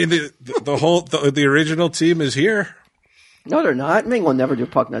 I mean, the original team is here. No, they're not. Ming will never do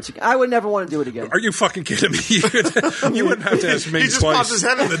puck nuts again. I would never want to do it again. Are you fucking kidding me? You wouldn't have to ask Ming He just twice. popped his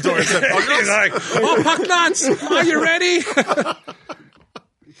head in the door and said, "Puck He's nuts?" like, oh, puck nuts. Are you ready?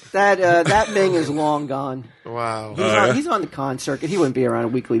 That Ming is long gone. Wow. He's on the con circuit. He wouldn't be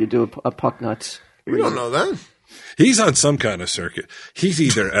around weekly to do a puck nuts. You don't know that. He's on some kind of circuit. He's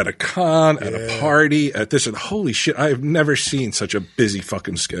either at a con, at a party, at this, and holy shit, I have never seen such a busy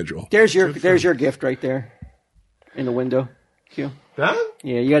fucking schedule. There's your gift right there in the window. Q. That?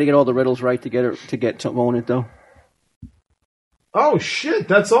 Yeah, you got to get all the riddles right to get to own it though. Oh shit,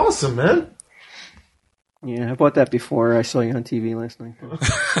 that's awesome, man. Yeah, I bought that before I saw you on TV last night.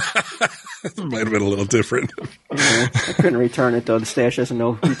 It might have been a little different. I couldn't return it though. The stash has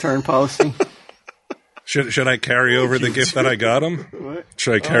no return policy. Should I carry over the gift that I got him? What?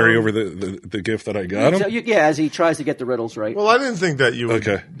 Should I carry over the gift that I got him? So, yeah, as he tries to get the riddles right. Well, I didn't think that you would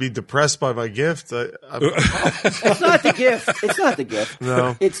Okay. be depressed by my gift. It's not the gift. It's not the gift.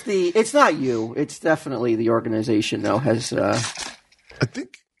 No. It's not you. It's definitely the organization though has. I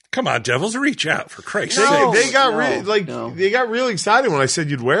think Come on, Devils, reach out for Christ's No. sake. they got no. they got really excited when I said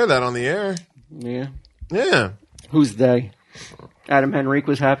you'd wear that on the air. Yeah. Yeah. Who's they? Adam Henrique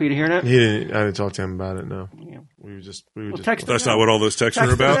was happy to hear that. I didn't talk to him about it. No, Yeah. we were just Text him That's now. not what all those texts are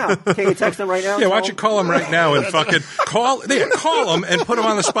Text him about. now. Can you text him right now? Yeah, why don't you call him right now and fucking call him and put him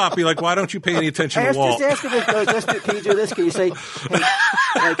on the spot. Be like, why don't you pay any attention to Walt? Just ask him this. Can you do this? Can you say, hey,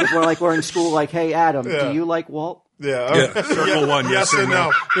 if we're in school, like, hey, Adam, do you like Walt? Yeah. Circle one, yes or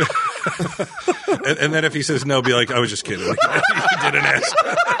no. and then if he says no, be like, I was just kidding. You didn't ask.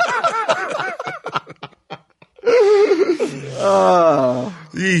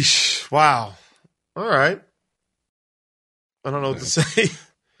 Yeesh. Wow. All right. I don't know what to say.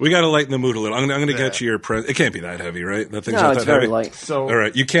 We got to lighten the mood a little. I'm going to get you your present. It can't be that heavy, right? That thing's No, not it's that very heavy. light. So, All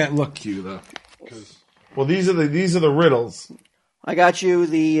right, you can't look cute though. well, these are the riddles. I got you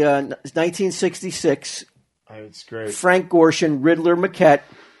the 1966 It's great. Frank Gorshin Riddler Maquette,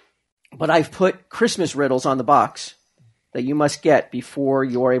 but I've put Christmas riddles on the box that you must get before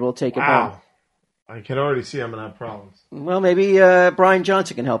you're able to take it home. Wow. I can already see I'm gonna have problems. Well, maybe Brian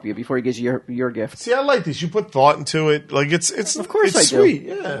Johnson can help you before he gives you your gift. See, I like this. You put thought into it. Like it's Of course it's I sweet.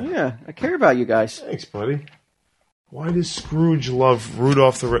 do. Yeah. Yeah, I care about you guys. Thanks, buddy. Why does Scrooge love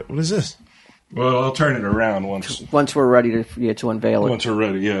Rudolph the Red? What is this? Well, I'll turn it around once Once we're ready to unveil it. we're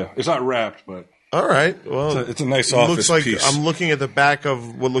ready. Yeah, it's not wrapped, but All right. Well, it's a nice it office looks like piece. I'm looking at the back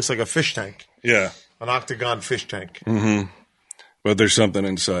of what looks like a fish tank, Yeah, an octagon fish tank. but there's something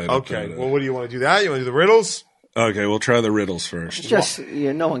inside. Okay. Well, what do you want to do? That you want to do the riddles? Okay, we'll try the riddles first. Just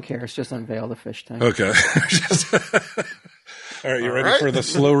no one cares. Just unveil the fish tank. Okay. All right, you ready right. for the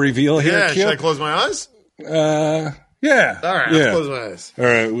slow reveal here, Yeah. Q? Should I close my eyes? Yeah. All right. Yeah. I'll close my eyes. All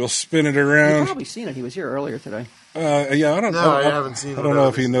right, we'll spin it You've around. probably seen it. He was here earlier today. Yeah, I don't know. No, I haven't seen I don't know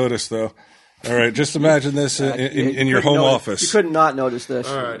if he noticed though. All right, just imagine this in your home office. You couldn't not notice this.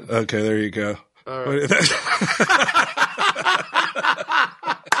 All right. Okay, there you go. All right.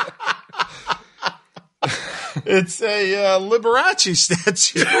 It's a Liberace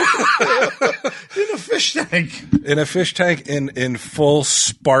statue in a fish tank. In a fish tank in full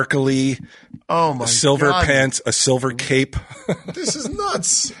sparkly Oh my silver God. pants, a silver cape. This is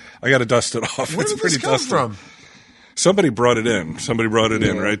nuts. I got to dust it off. Where it's did pretty this come dusty. from? Somebody brought it in. Somebody brought it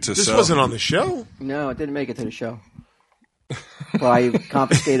in, right? To This sell. wasn't on the show. No, it didn't make it to the show. Well, I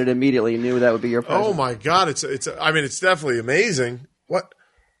confiscated it immediately and knew that would be your present. Oh my God! It's I mean, it's definitely amazing. What?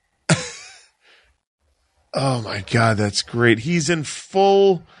 Oh my God, that's great. He's in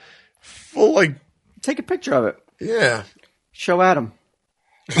full like Take a picture of it. yeah. Show Adam.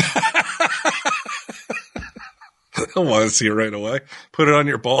 I want to see it right away. Put it on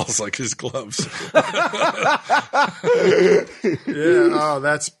your balls like his gloves. Yeah. Oh,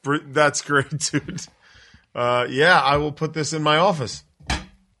 that's great, dude. Yeah, I will put this in my office.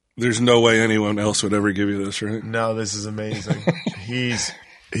 There's no way anyone else would ever give you this, right? No, this is amazing. He's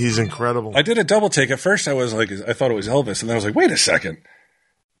incredible. I did a double take. At first, I was like, I thought it was Elvis, and then I was like, wait a second.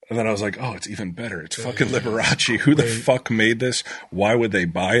 And then I was like, oh, it's even better. It's fucking Liberace. Who the fuck made this? Why would they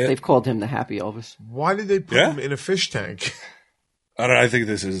buy it? They've called him the Happy Elvis. Why did they put Yeah? him in a fish tank? I don't know. I think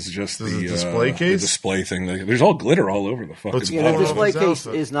this is just This is the a display case? The display thing. There's all glitter all over the fucking. Let's Yeah, Blown the off display his case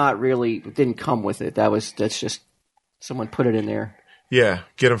outfit. is not really didn't come with it. That's just someone put it in there. Yeah,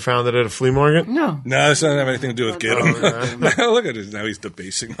 get him found it at a flea market. No, No, this doesn't have anything to do with get him. Okay. Look at this. Now he's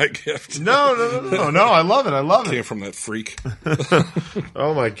debasing my gift. No. I love it. I love Came it. from that freak.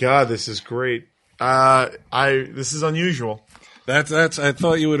 Oh my God, this is great. This is unusual. That's. I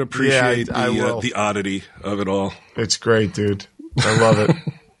thought you would appreciate Yeah, I will. the oddity of it all. It's great, dude. I love it.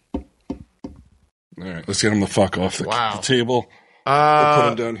 All right, let's get him the fuck off the, Wow. the table. We'll put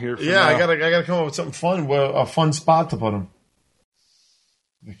him down here. For Yeah, now. I gotta come up with something fun, a fun spot to put him.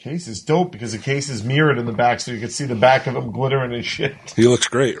 The case is dope because the case is mirrored in the back, so you can see the back of him glittering and shit. He looks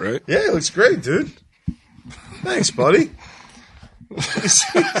great, right? Yeah, it looks great, dude. Thanks, buddy. I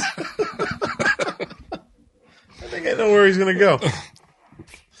think I know where he's gonna go.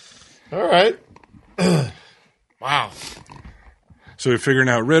 All right. Wow. So we're figuring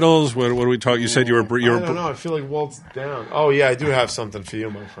out riddles. What do we talk? You said you were. I don't know. I feel like Walt's down. Oh yeah, I do have something for you,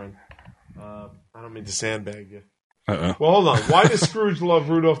 my friend. I don't mean to sandbag you. Uh-oh. Well, hold on. Why does Scrooge love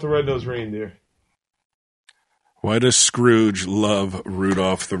Rudolph the Red-Nosed Reindeer? Why does Scrooge love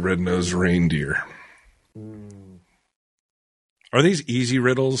Rudolph the Red-Nosed Reindeer? Are these easy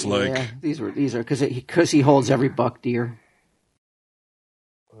riddles? Like, yeah, these are because he holds every buck dear.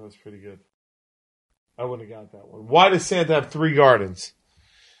 Oh, that's pretty good. I wouldn't have got that one. Why does Santa have 3 gardens?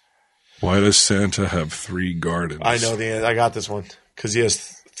 why does Santa have 3 gardens? I know the answer. I got this one. Because he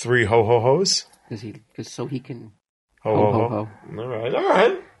has 3 ho-ho-hos. Because so he can Ho-ho-ho. All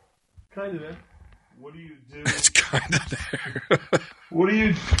right. Kind of there. What do you do? It's kind of there. What do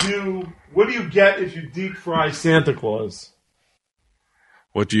you do? What do you get if you deep fry Santa Claus?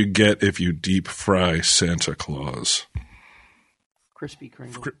 What do you get if you deep fry Santa Claus? Crispy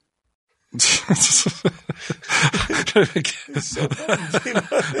Kringle.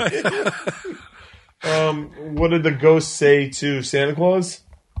 What did the ghost say to Santa Claus?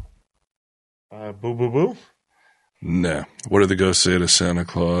 Boo boo boo. No. What did the ghost say to Santa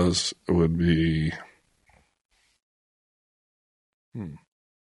Claus? It would be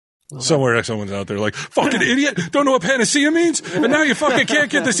somewhere someone's out there like, fucking idiot, don't know what panacea means? And now you fucking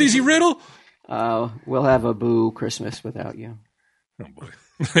can't get this easy riddle? We'll have a boo Christmas without you. Oh, boy.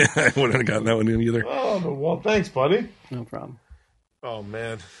 I wouldn't have gotten that one in either. Oh, well, thanks, buddy. No problem. Oh,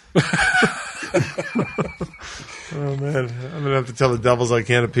 man. I'm going to have to tell the devils I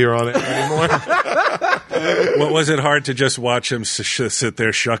can't appear on it anymore. What was it hard to just watch him sit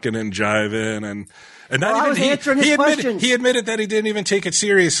there shucking and jiving and not even I was answering his questions. He admitted that he didn't even take it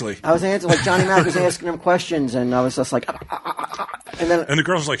seriously. I was answering, like Johnny Mac was asking him questions, and I was just like, and the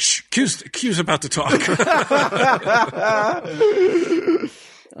girl was like, "Shh, Q's about to talk."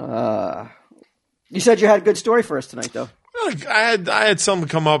 You said you had a good story for us tonight, though. I had something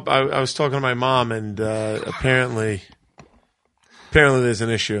come up. I was talking to my mom, and apparently there's an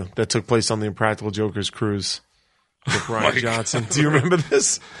issue that took place on the Impractical Jokers cruise with Brian Johnson. Do you remember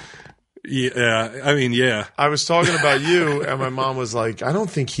this? Yeah, I mean, yeah. I was talking about you, and my mom was like, "I don't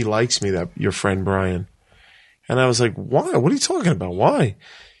think he likes me, that your friend Brian." And I was like, "Why? What are you talking about? Why?"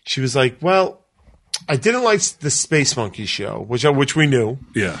 She was like, "Well, I didn't like the Space Monkey show, which we knew.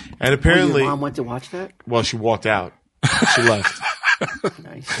 Yeah, and apparently, your mom went to watch that. Well, she walked out. She left."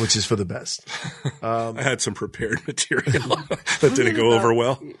 Nice. Which is for the best. I had some prepared material that didn't go over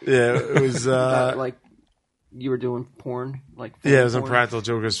well. Yeah, it was like you were doing porn, like it was Impractical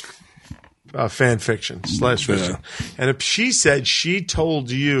Jokers fan fiction / fiction. Yeah. And she said she told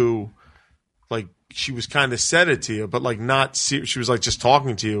you, like she was kind of said it to you, but like not. She was like just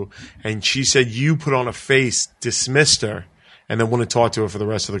talking to you, and she said you put on a face, dismissed her, and then wouldn't talk to her for the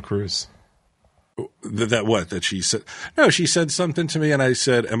rest of the cruise. That she said? No, she said something to me, and I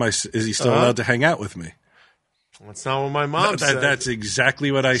said, is he still allowed to hang out with me? That's not what my mom said. That's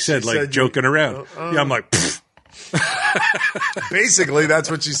exactly what I said, like said joking around. Yeah, I'm like, pfft. Basically, that's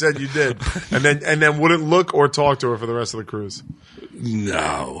what she said you did, and then wouldn't look or talk to her for the rest of the cruise.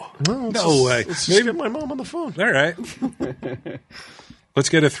 No way. Let's just get my mom on the phone. All right. Let's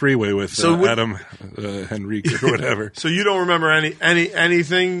get a three-way with Adam, Henrique, or whatever. So you don't remember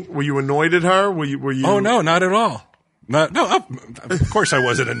anything? Were you annoyed at her? Were you? Oh no, not at all. Of course I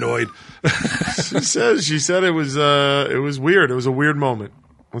wasn't annoyed. She said it was weird. It was a weird moment.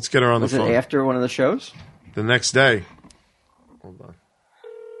 Let's get her on the phone. Was it after one of the shows? The next day. Hold on.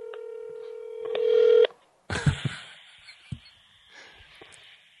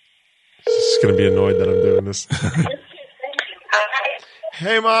 She's going to be annoyed that I'm doing this.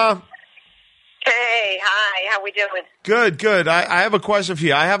 Hey, Ma. Hey, hi. How we doing? Good. I have a question for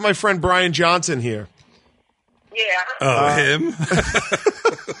you. I have my friend Brian Johnson here. Yeah. Oh, him?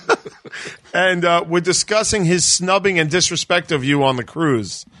 And we're discussing his snubbing and disrespect of you on the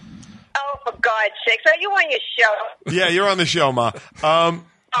cruise. Oh, for God's sakes. Are you on your show? Yeah, you're on the show, Ma. Oh,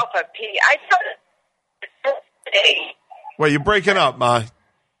 for Pete. I thought... Wait, you're breaking up, Ma. All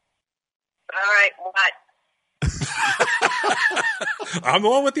right, what? I'm the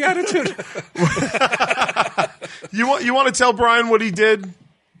one with the attitude. You want to tell Brian what he did?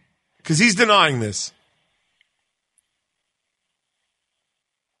 Because he's denying this.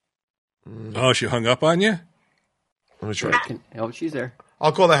 Oh, she hung up on you? Let me try. Oh, she's there.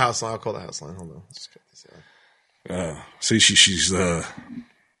 I'll call the house line. Hold on. Let's just get this out. See, she's like,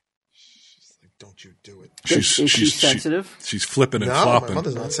 don't you do it. Is she sensitive? She's flipping and no, flopping. My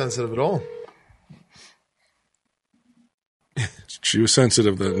mother's not sensitive at all. She was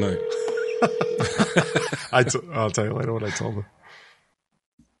sensitive that night. I'll tell you later what I told her.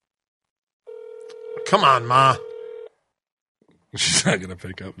 Come on, Ma. She's not going to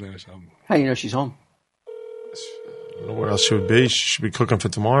pick up now. How do you know she's home? I don't know where else she would be. She should be cooking for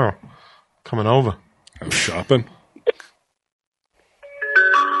tomorrow. Coming over. I was shopping.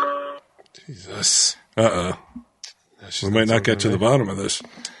 Jesus. Uh-oh. We might not get to the bottom of this.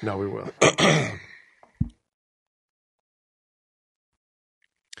 No, we will.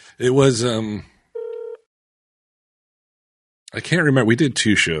 It was, I can't remember. We did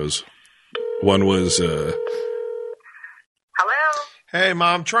 2 shows. One was, Hello? Hey,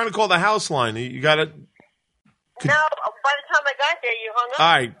 Mom, I'm trying to call the house line. You got it? No, by the time I got there, you hung up.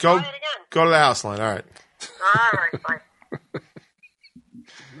 All right, go to the house line. All right. All right, fine.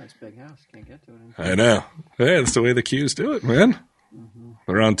 Nice big house. Can't get to it. I know. Hey, that's the way the Qs do it, man. Mm-hmm.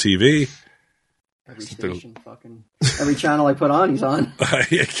 They're on TV. Every station, every channel I put on, he's on.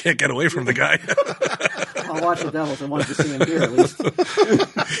 You can't get away from the guy. I'll watch the Devils. I wanted to see him here at least.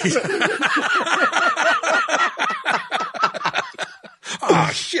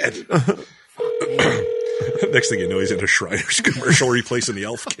 Shit. Next thing you know, he's in a Shriners commercial replacing the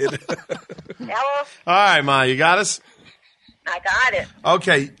Elf Kid. Hello? All right, Ma, you got us? I got it.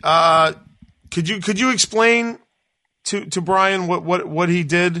 Okay. Could you explain to Brian what he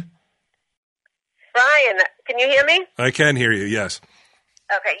did? Brian, can you hear me? I can hear you, yes.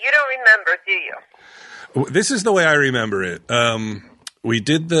 Okay, you don't remember, do you? This is the way I remember it. We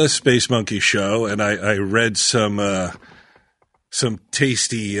did the Space Monkey show, and I read some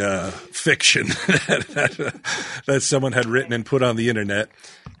tasty fiction that someone had written and put on the internet,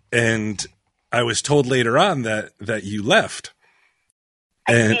 and I was told later on that you left.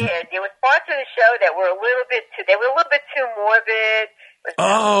 And I did. There was parts of the show that were a little bit too morbid.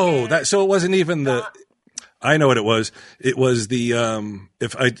 So it wasn't even the. I know what it was. It was the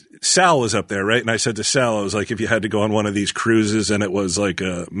Sal was up there, right? And I said to Sal, I was like, if you had to go on one of these cruises, and it was like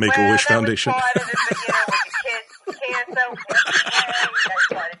a Make-A-Wish Foundation. Was part of it, but, with the kids' cancer, I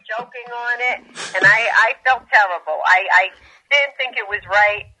started joking on it, and I felt terrible. I didn't think it was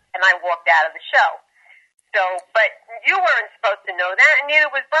right, and I walked out of the show. So, but you weren't supposed to know that, and neither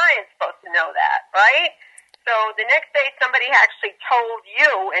was Brian supposed to know that, right? So the next day, somebody actually told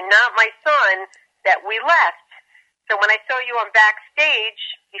you, and not my son, that we left. So when I saw you on backstage,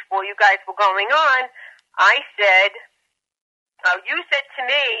 before you guys were going on, I said, you said to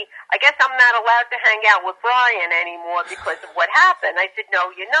me, I guess I'm not allowed to hang out with Brian anymore because of what happened. I said,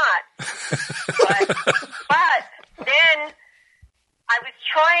 no, you're not. but then I was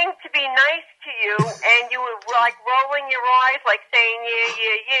trying to be nice to you, and you were like rolling your eyes, like saying,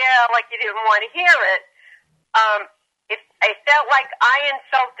 yeah, like you didn't want to hear it. I felt like I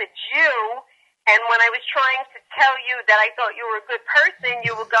insulted you, and when I was trying to tell you that I thought you were a good person,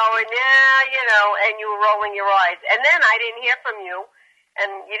 you were going, and you were rolling your eyes. And then I didn't hear from you,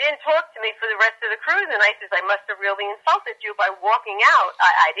 and you didn't talk to me for the rest of the cruise, and I said, I must have really insulted you by walking out.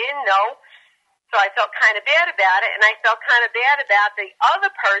 I didn't know, so I felt kind of bad about it, and I felt kind of bad about the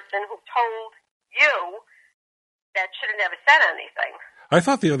other person who told you that should have never said anything. I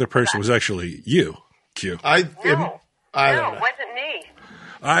thought the other person was actually you, Q. I don't know. It wasn't me.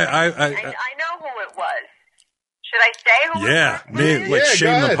 I know who it was. Should I say who it was? Like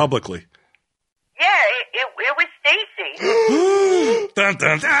shame them publicly. Yeah, it was Stacy. Dun,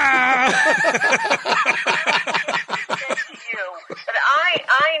 dun, dun. But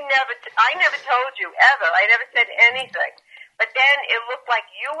I never told you ever. I never said anything. But then it looked like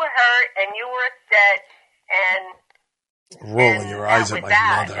you were hurt and you were upset and rolling your eyes at my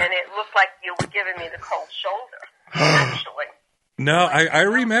mother. And it looked like you were giving me the cold shoulder. Actually. No, I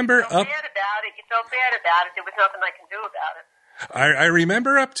remember You felt bad about it. You felt bad about it. There was nothing I can do about it. I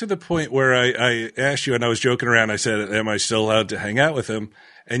remember up to the point where I asked you, and I was joking around. I said, "Am I still allowed to hang out with him?"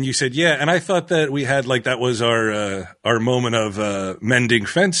 And you said, "Yeah." And I thought that we had that was our moment of mending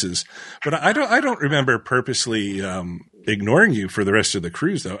fences. But I don't remember purposely ignoring you for the rest of the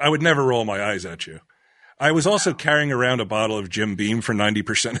cruise, though. I would never roll my eyes at you. I was also carrying around a bottle of Jim Beam for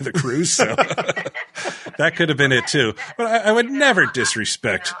 90% of the cruise, so that could have been it too. But I would never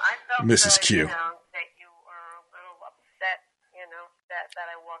disrespect Mrs. Q. That you were a little upset, that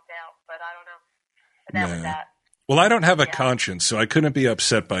I walked out, but I don't know. But that was that. Well, I don't have a conscience, so I couldn't be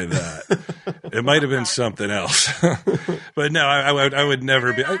upset by that. It might have been something else. But no, I would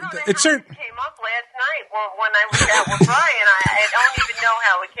never be. It certainly came up last night when I was out with Brian. I don't even know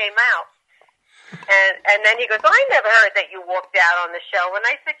how it came out. And then he goes, I never heard that you walked out on the show. And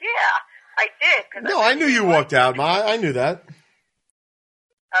I said, yeah, I did. No, I knew you walked out, Ma. I knew that.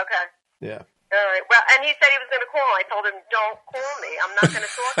 Okay. Yeah. All right. Well, and he said he was going to call. I told him, don't call me. I'm not going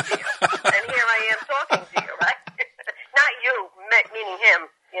to talk to you. And here I am talking to you, right? Not you, meaning him,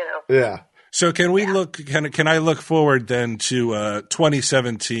 Yeah. So can we look? Can I look forward then to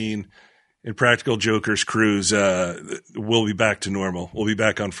 2017 in Practical Joker's cruise? We'll be back to normal. We'll be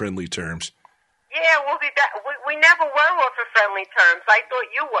back on friendly terms. Yeah, we'll be back. We never were off of friendly terms. I thought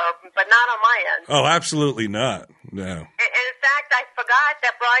you were, but not on my end. Oh, absolutely not. No. And in fact, I forgot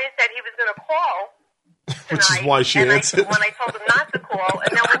that Brian said he was going to call tonight. Which is why she answered. When I told him not to call,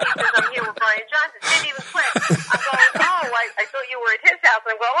 and then when he says, I'm here with Brian Johnson, it didn't even click. I'm going, I thought you were at his house.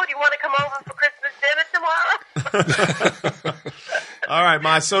 I'm going, do you want to come over for Christmas dinner tomorrow? All right,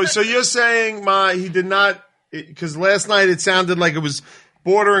 Ma. So you're saying, Ma, he did not, because last night it sounded like it was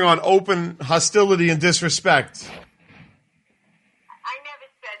bordering on open hostility and disrespect. I never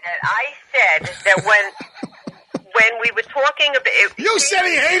said that. I said that when we were talking about... You said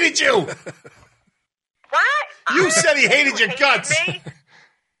he hated you! You said he hated your guts. Me?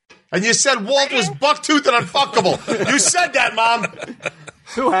 And you said Walt was bucktooth and unfuckable. You said that, Mom.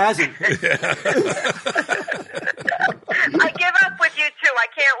 Who hasn't? I give up with you two. I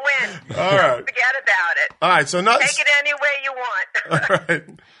can't win. All right. Forget about it. All right, so nuts. Take it any way you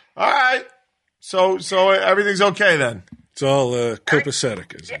want. All right. So everything's okay then. It's all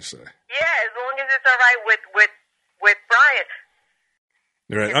copacetic, as they say. Yeah, as long as it's all right with Brian.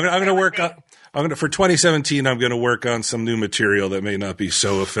 All right. I'm going to work on. For 2017. I'm going to work on some new material that may not be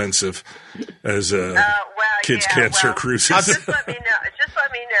so offensive as kids' cancer cruises. Just let me know.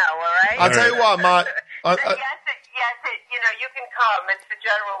 All right. I'll tell you what, Ma. Yes, you can come. It's the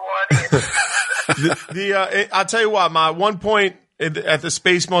general audience. I'll tell you what, Ma. At one point at the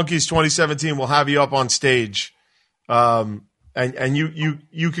Space Monkeys 2017, we'll have you up on stage, and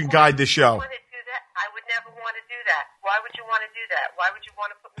you can guide the show. I would never want to do that. Why would you want to do that? Why would you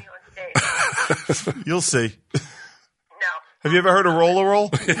want to put me on stage? You'll see. No. Have you ever heard of roller roll?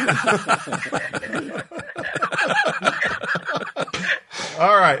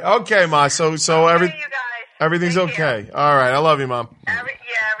 All right. Okay, Ma. So you guys. everything's Take okay. care. All right. I love you, Mom.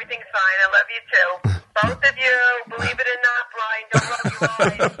 Everything's fine. I love you too. Both of you. Believe it or not, Brian, don't rub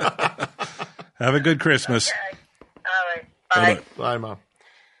your eyes. Have a good Christmas. Okay. All right. Bye. Bye, Mom.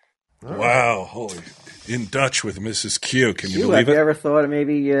 Wow. Holy. In Dutch with Mrs. Q. Can you Have believe you it? ever thought of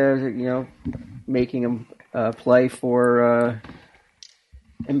maybe making him play for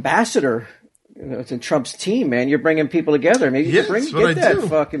ambassador? It's in Trump's team, man. You're bringing people together. Maybe you can get that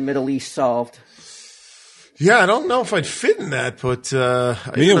fucking Middle East solved. Yeah, I don't know if I'd fit in that, but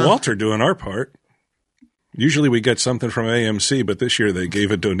Me and Walter doing our part. Usually we get something from AMC, but this year they gave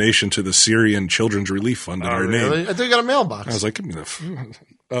a donation to the Syrian Children's Relief Fund in our name. I think you got a mailbox. I was like, give me the.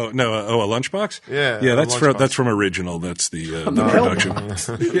 A lunchbox? Yeah, that's from Original. That's the production.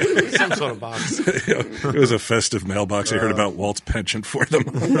 Some sort of box. It was a festive mailbox. I heard about Walt's penchant for them.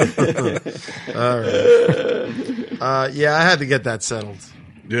 All right. Yeah, I had to get that settled.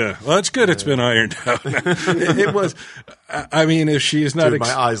 Yeah, well, it's good. It's been ironed out. It was. I mean, if she is not, Dude,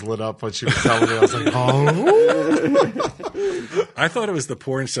 my eyes lit up when she was telling me. I was like, oh. I thought it was the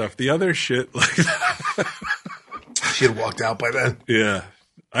porn stuff. The other shit, like she had walked out by then. Yeah.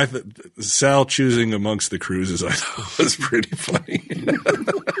 Sal choosing amongst the cruises, I thought was pretty funny.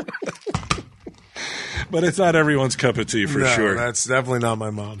 But it's not everyone's cup of tea for sure. That's definitely not my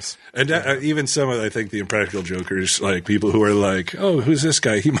mom's. And even some of, I think, the Impractical Jokers, like people who are like, oh, who's this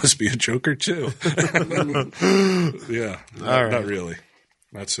guy? He must be a joker too. Yeah. Not really.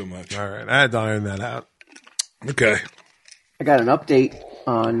 Not so much. All right. I had to iron that out. Okay. I got an update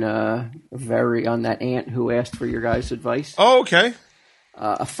on on that aunt who asked for your guys' advice. Oh, okay.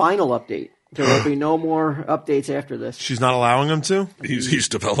 A final update. There will be no more updates after this. She's not allowing him to? He's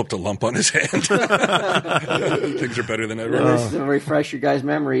developed a lump on his hand. Things are better than ever. This is to refresh your guys'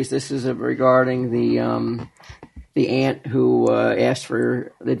 memories. This is regarding the aunt who asked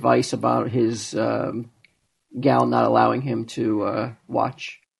for advice about his gal not allowing him to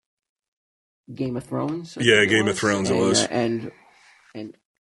watch Game of Thrones. Yeah, Game of Thrones it was. And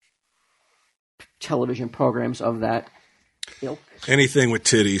television programs of that ilk. Anything with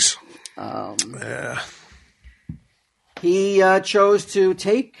titties. He chose to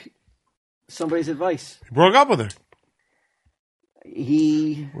take somebody's advice. He broke up with her. Or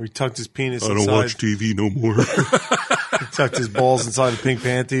He he tucked his penis inside. I don't watch TV no more. He tucked his balls inside the pink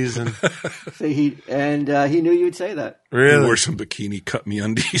panties. And he knew you would say that. really? He wore some bikini cut me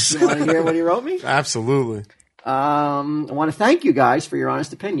undies. You want to hear what he wrote me? Absolutely. I want to thank you guys for your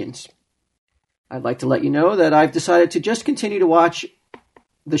honest opinions. I'd like to let you know that I've decided to just continue to watch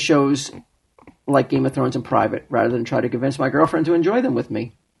the shows like Game of Thrones in private, rather than try to convince my girlfriend to enjoy them with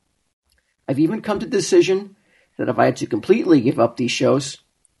me. I've even come to the decision that if I had to completely give up these shows,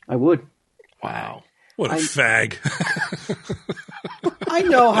 I would. Wow. What a fag. I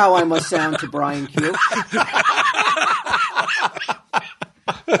know how I must sound to Brian Q.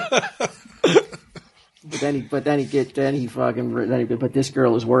 But this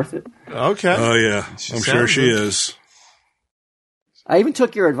girl is worth it. Okay. Oh, yeah. I'm sure she is. I even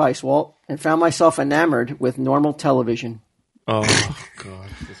took your advice, Walt, and found myself enamored with normal television. Oh, God.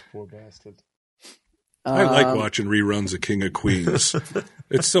 This poor bastard. I like watching reruns of King of Queens.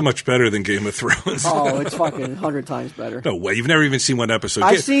 It's so much better than Game of Thrones. Oh, it's fucking 100 times better. No way. You've never even seen one episode.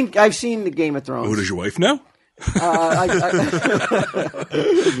 I've seen the Game of Thrones. Oh, does your wife know?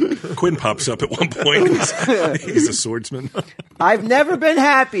 Quinn pops up at one point. He's a swordsman. I've never been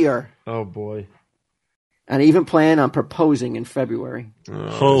happier. Oh, boy. And I even plan on proposing in February.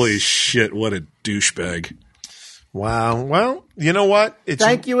 Holy shit, what a douchebag. Wow. Well, you know what?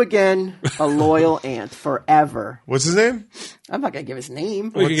 Thank you again, a loyal aunt forever. What's his name? I'm not going to give his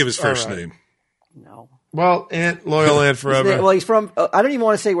name. We can give his first all right. name. No. Well, loyal aunt forever. Well, he's from. I don't even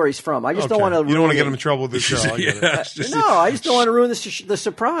want to say where he's from. I just don't want to. You don't want to get him in trouble with this show. I get it. Yeah, it's just- No, I just don't want to ruin the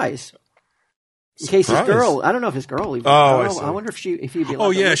surprise. In case his girl, I don't know if his girl even. I see. I wonder if he'd be. Oh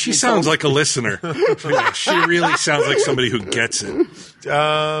allowed to yeah, listen she to sounds Tom. like a listener. Yeah, she really sounds like somebody who gets it.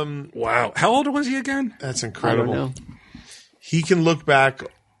 Um, Wow. How old was he again? That's I don't incredible. know. He can look back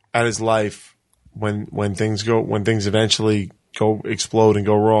at his life when things eventually go explode and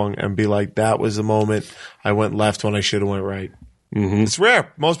go wrong and be like, that was the moment I went left when I should have went right. Mm-hmm. It's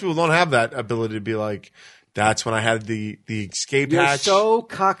rare. Most people don't have that ability to be like, that's when I had the escape You're hatch. so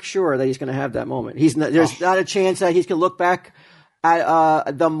cocksure that he's going to have that moment. There's not a chance that he's going to look back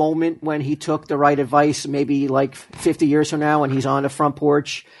at the moment when he took the right advice, maybe like 50 years from now, when he's on the front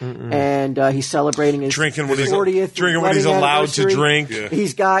porch and he's celebrating his Drinking when he's 40th allowed to anniversary. drink. Yeah.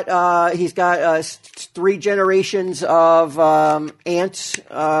 He's got 3 generations of aunts,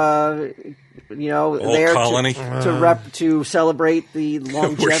 there colony. to celebrate the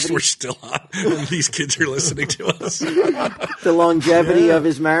longevity. We're still on, and these kids are listening to us. The longevity of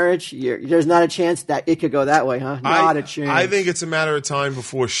his marriage. There's not a chance that it could go that way, huh? Not a chance. I think it's a matter of time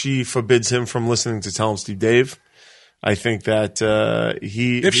before she forbids him from listening to Tell Him Steve Dave. I think that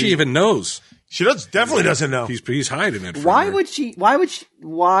If she even knows, she definitely doesn't know. he's hiding it. From Why her. would she? Why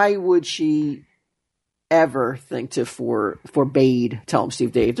would she ever think to forbade Tell Him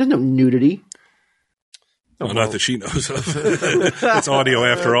Steve Dave? There's no nudity. Well, not that she knows of. It's audio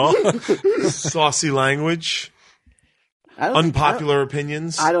after all. Saucy language, I don't think- unpopular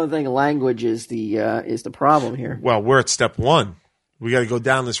opinions. I don't think language is the problem here. Well, we're at step 1. We got to go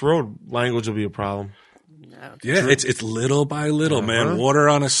down this road. Language will be a problem. Yeah, it's little by little, man. Water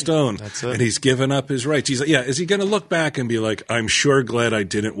on a stone. That's it. And he's given up his rights. He's like, is he going to look back and be like, I'm sure glad I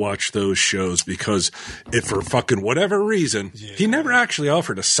didn't watch those shows because if for fucking whatever reason, he never actually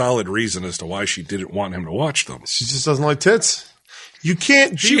offered a solid reason as to why she didn't want him to watch them. She just doesn't like tits. You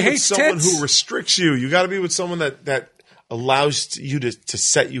can't be She with hates someone tits. who restricts you. You got to be with someone that allows you to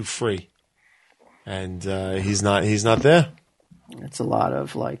set you free. And he's not there. It's a lot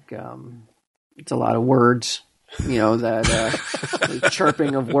of it's a lot of words, that the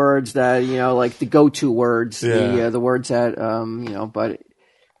chirping of words that like the go-to words, the words that but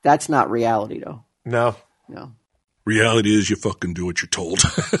that's not reality though. No. Reality is you fucking do what you're told.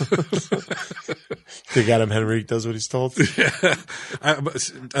 Think Adam Henrique does what he's told?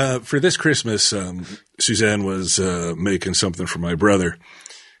 For this Christmas, Suzanne was making something for my brother.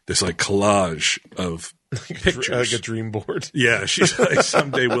 This like collage of pictures. Like a dream board. Yeah, she's like,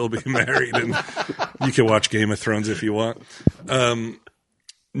 someday we'll be married and you can watch Game of Thrones if you want.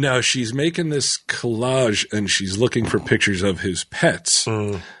 Now she's making this collage and she's looking for pictures of his pets.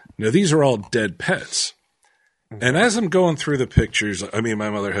 Now these are all dead pets. And as I'm going through the pictures, I mean, my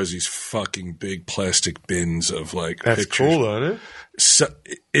mother has these fucking big plastic bins of like That's pictures. cool, though, isn't it? So,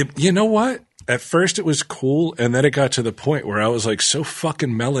 you know what? At first it was cool, and then it got to the point where I was like so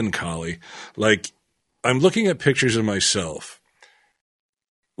fucking melancholy. Like, I'm looking at pictures of myself,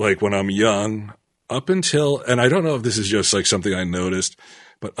 like when I'm young, up until, and I don't know if this is just like something I noticed,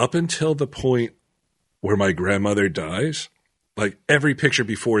 but up until the point where my grandmother dies, like every picture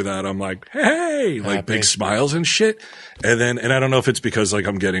before that, I'm like, hey, like big smiles and shit. And then, and I don't know if it's because like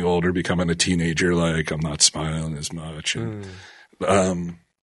I'm getting older, becoming a teenager, like I'm not smiling as much. And,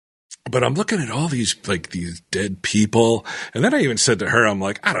 but I'm looking at all these, like these dead people. And then I even said to her, I'm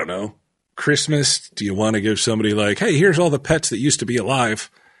like, I don't know, Christmas, do you want to give somebody like, hey, here's all the pets that used to be alive,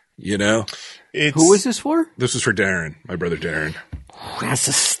 Who is this for? This was for Darren, my brother Darren.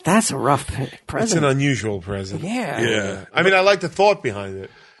 That's a rough present. It's an unusual present. Yeah. Yeah. I mean, I like the thought behind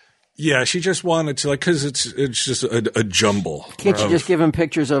it. Yeah, she just wanted to, like, because it's just a jumble. Can't you just give him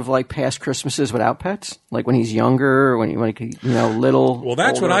pictures of like past Christmases without pets, like when he's younger, when he little? Well,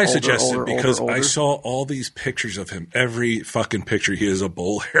 that's older, what I older, suggested older, because older. I saw all these pictures of him. Every fucking picture, he has a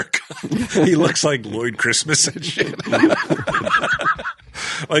bowl haircut. He looks like Lloyd Christmas and shit.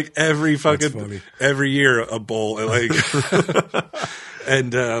 Like every year a bowl. Like,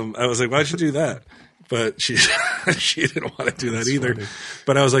 and I was like, why'd you do that? But she didn't want to do that either. Funny.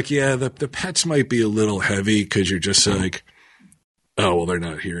 But I was like, yeah, the pets might be a little heavy because you're just like, oh, well, they're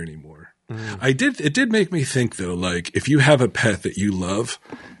not here anymore. It did make me think though, like if you have a pet that you love,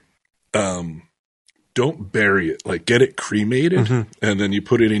 don't bury it. Like, get it cremated, and then you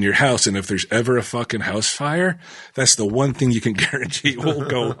put it in your house. And if there's ever a fucking house fire, that's the one thing you can guarantee will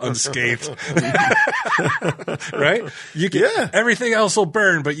go unscathed. Right? You can, everything else will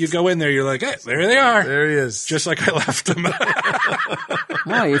burn, but you go in there, you're like, hey, there they are. There he is. Just like I left them.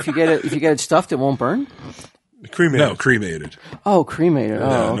 Why? If you get it stuffed, it won't burn? Cremated. No, cremated. Oh, cremated. No,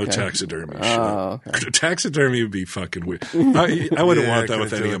 Oh, no okay. taxidermy. Oh, okay. Taxidermy would be fucking weird. I wouldn't want that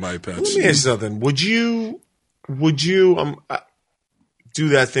with any of my pets. Let me ask you something. Would you do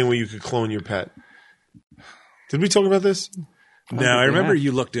that thing where you could clone your pet? Did we talk about this? No, I remember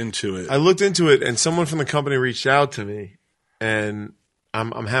you looked into it. I looked into it, and someone from the company reached out to me, and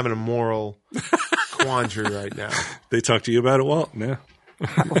I'm having a moral quandary right now. They talked to you about it, Walt? No.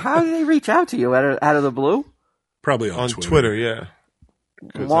 How did they reach out to you out of the blue? Probably On Twitter, yeah.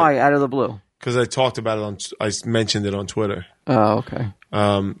 Why out of the blue? Because I talked about it I mentioned it on Twitter. Oh, okay.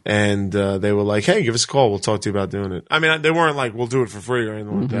 And they were like, "Hey, give us a call. We'll talk to you about doing it." I mean, they weren't like, "We'll do it for free" or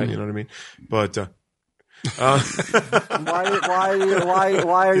anything like that. You know what I mean? But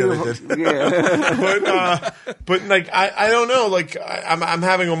why are you? Yeah. but like I don't know. Like I'm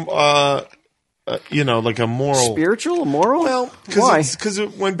having like a moral, Spiritual, moral. Well, why? Because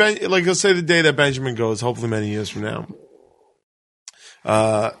when let's say the day that Benjamin goes, hopefully many years from now,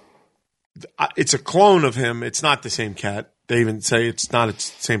 it's a clone of him. It's not the same cat. They even say it's not its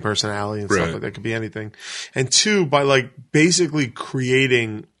same personality and stuff like that. It could be anything. And two, by like basically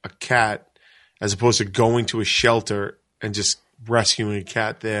creating a cat as opposed to going to a shelter and just rescuing a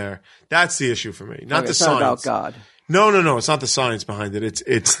cat there. That's the issue for me. Not the it's science. not about God. No. It's not the science behind it.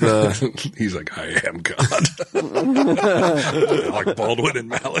 It's the. He's like, I am God. Like Baldwin and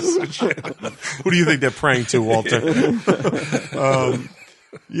Malice and shit. Who do you think they're praying to, Walter?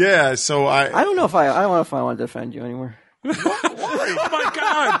 Yeah. So I don't know if I want to defend you anymore. Oh my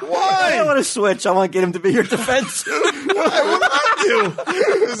God. I don't want to switch. I want to get him to be your defense. What did I do?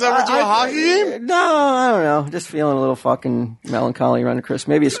 Is that a hockey game? No, I don't know. Just feeling a little fucking melancholy around Christmas.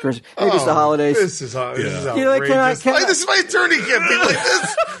 Maybe it's Christmas. Maybe it's the holidays. This is outrageous. You know, can I- Like, this is my attorney. You can't be like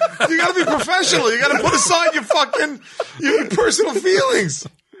this. You got to be professional. You got to put aside your personal feelings.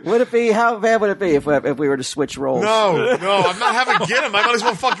 Would it be? How bad would it be if we were to switch roles? No, I'm not having to get him. I might as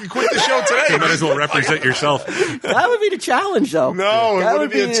well fucking quit the show today. You might as well represent yourself. That would be the challenge, though. No, it That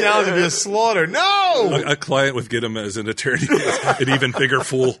wouldn't be a challenge. It'd be a slaughter. No! A client would get him as an attorney is an even bigger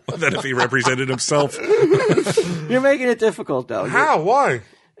fool than if he represented himself. You're making it difficult, though. How? Why?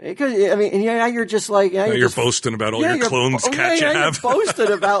 Because now you're just like Now you're just boasting about all your clones cats you have. You're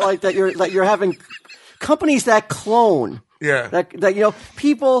boasting about like that. You're having companies that clone. Yeah. That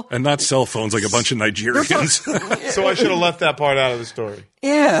people And not cell phones like a bunch of Nigerians. So I should have left that part out of the story.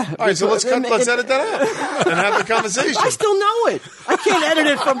 Yeah. All right, so let's edit that out and have the conversation. I still know it. I can't edit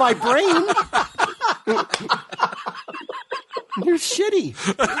it from my brain. You're shitty.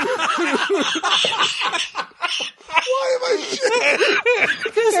 Why am I shit?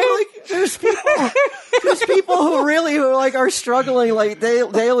 Because there's people who are struggling like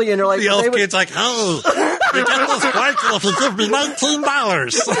daily and are like The elf kid's like, oh, you get this rifle if you give me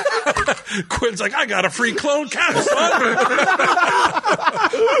 $19. Quinn's like, I got a free clone cat, son.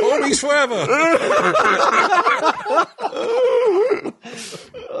 Hold me forever.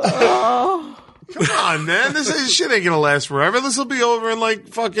 Come on, man. This shit ain't gonna last forever. This will be over in like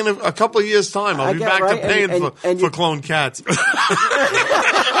fucking a couple of years' time. I'll be back to paying for clone cats. You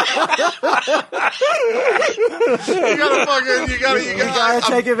gotta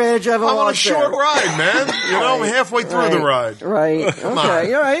take advantage of it. I'm on a short ride, man. I'm halfway through the ride. Right. Okay.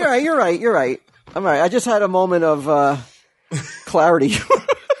 You're right. I'm right. I just had a moment of clarity.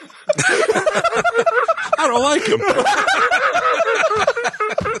 I don't like him.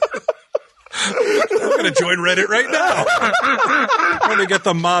 I'm going to join Reddit right now. I'm going to get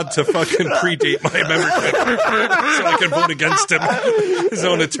the mod to fucking predate my membership so I can vote against him, his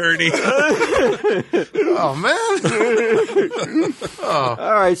own attorney. Oh, man. All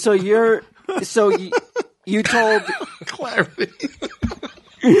right, so you told clarity.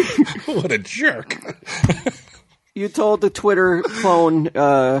 What a jerk. You told the Twitter clone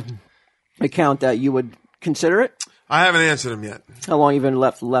account that you would consider it? I haven't answered him yet. How long you been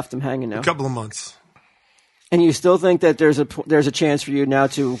left him hanging now? A couple of months. And you still think that there's a chance for you now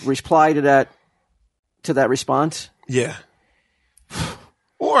to reply to that response? Yeah.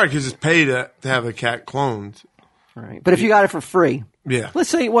 Or I could just pay to have a cat cloned. Right. But if you got it for free, yeah. Let's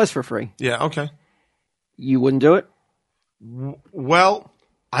say it was for free. Yeah. Okay. You wouldn't do it? Well,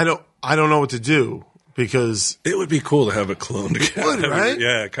 I don't know what to do because It would be cool to have a cloned cat. would, right?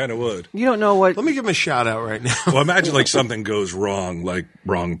 Yeah, it kind of would. You don't know what. let me give him a shout out right now. Well, imagine like something goes wrong, like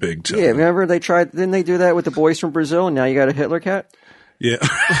wrong big time. Yeah, remember they tried? Didn't they do that with the boys from Brazil? And now you got a Hitler cat, Yeah.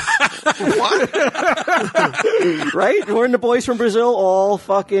 right? Weren't the boys from Brazil all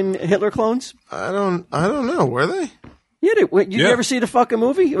fucking Hitler clones? I don't know. Were they? Yeah, you Yeah. never see the fucking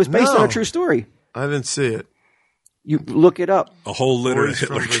movie? It was based on No. a true story. I didn't see it. You look it up. A whole litter of Boys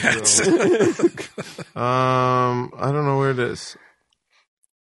Hitler from cats. I don't know where it is.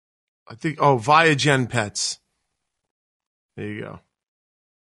 I think Viagen Pets. There you go.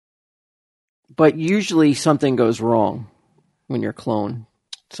 But usually something goes wrong when you're clone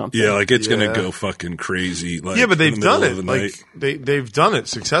something. Yeah, like it's Yeah. gonna go fucking crazy. Like, Yeah, but they've in the middle done of it. the Like night. they've done it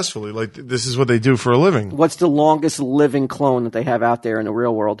successfully. Like this is what they do for a living. What's the longest living clone that they have out there in the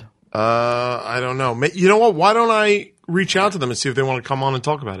real world? I don't know. You know what? Why don't I reach out to them and see if they want to come on and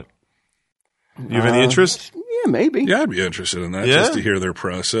talk about it? You have any interest? Yeah, maybe. Yeah, I'd be interested in that Yeah. just to hear their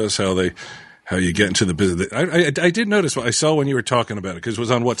process, how you get into the business. I did notice. I saw when you were talking about it because it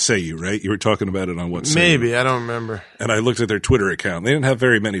was on What Say You, right? You were talking about it on What Say You. Maybe. I don't remember. And I looked at their Twitter account. They didn't have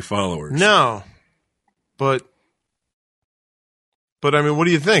very many followers. No. But I mean, what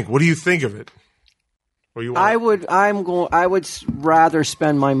do you think? What do you think of it? Or you want- I would rather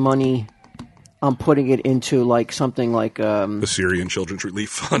spend my money on putting it into like something like The Syrian Children's Relief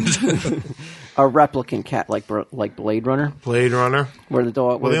Fund. a replicant cat, like Blade Runner, Blade Runner. where the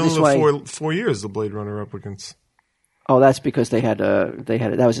dog. Well, they where only this way, live 4 years, the Blade Runner replicants. oh, that's because they had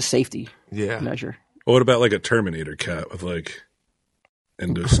that was a safety Yeah. measure. What about like a Terminator cat with like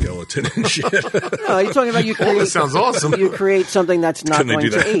endoskeleton and shit? No, you're talking about you That create. sounds awesome. You create something that's not Can they going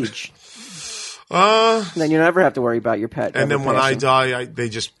do to that? age. Then you never have to worry about your pet. And ever then when I passing. die, they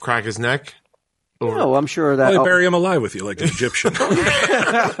just crack his neck. No, I'm sure that. They bury him alive with you like an Egyptian.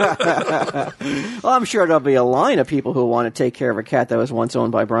 Well, I'm sure there'll be a line of people who want to take care of a cat that was once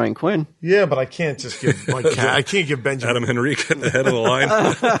owned by Brian Quinn. Yeah, but I can't just give my cat. I can't give Benjamin. Adam Henrique at the head of the line.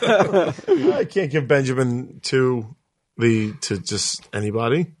 I can't give Benjamin to just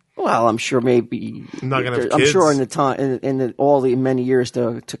anybody. Well, I'm sure maybe. I'm not gonna have I'm kids. sure in the time, in all the many years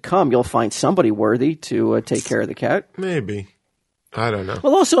to come, you'll find somebody worthy to take care of the cat. Maybe. I don't know.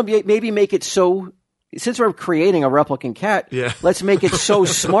 Well, also maybe make it so. Since we're creating a replicant cat, Yeah. let's make it so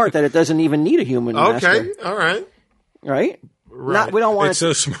smart that it doesn't even need a human Okay. master. All right. Right? Right. We don't want It's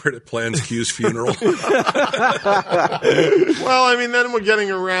so smart it plans Q's funeral. Well, I mean, then we're getting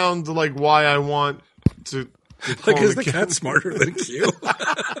around to like why I want to. Like, clone is the cat smarter than Q?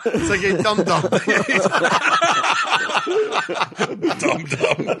 It's like a dum dum.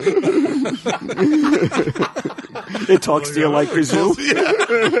 Dumb. it talks to you like kazoo.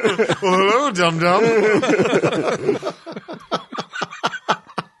 Well, hello, dum dum.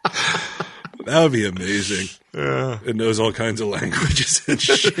 That would be amazing. It knows all kinds of languages and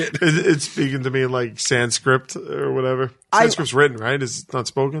shit. It's speaking to me in like Sanskrit or whatever. Sanskrit's written, right? It's not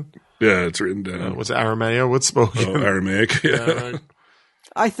spoken. Yeah, it's written down. What's Arameo? What's spoken? Oh, Aramaic. Yeah. Yeah, right.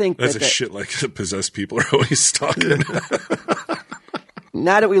 I think That's that a shit like the possessed people are always talking.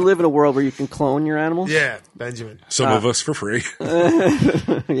 now that we live in a world where you can clone your animals, Yeah, Benjamin. Some of us for free.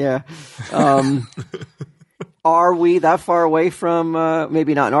 yeah. Are we that far away from,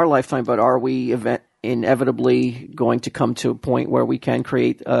 maybe not in our lifetime, but are we inevitably going to come to a point where we can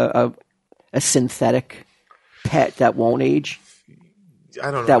create a synthetic pet that won't age? I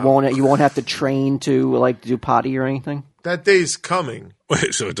don't know. That you won't have to train to like do potty or anything? That day's coming.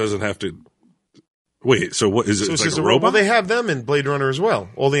 Wait, so it doesn't have to. Wait, so what is it? So It's it's like just a Well, robot? they have them in Blade Runner as well.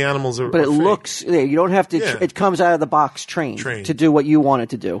 All the animals are. But it are fake. looks, you don't have to, Yeah. it comes out of the box trained to do what you want it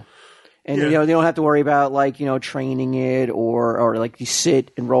to do. And, Yeah. they don't have to worry about training it or like you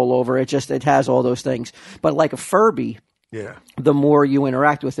sit and roll over. It has all those things. But like a Furby, Yeah. the more you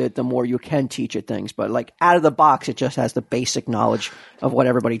interact with it, the more you can teach it things. But like out of the box, it just has the basic knowledge of what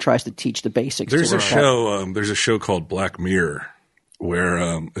everybody tries to teach the basics. There's to a their pet. show. There's a show called Black Mirror, where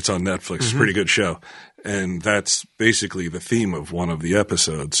it's on Netflix. It's a pretty good show, and that's basically the theme of one of the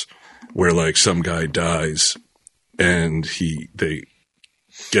episodes, where like some guy dies, and they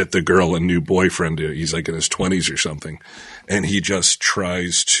get the girl a new boyfriend. He's like in his 20s or something, and he just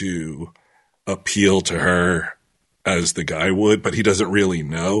tries to appeal to her as the guy would, but he doesn't really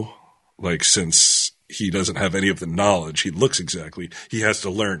know. Like, since he doesn't have any of the knowledge, he looks exactly. He has to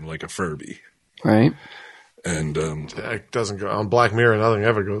learn like a Furby. Right. And That doesn't go on Black Mirror. Nothing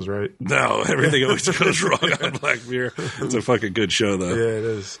ever goes right. no, everything always goes wrong on Black Mirror. It's a fucking good show, though. Yeah, it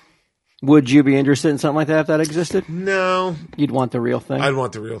is. Would you be interested in something like that if that existed? No, You'd want the real thing. I'd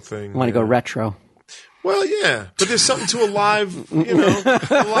want the real thing. You want to go retro. Well, yeah, but there's something to a live, a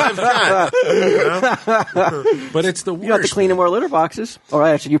live cat. You know? But it's the worst. You have to clean more litter boxes. Or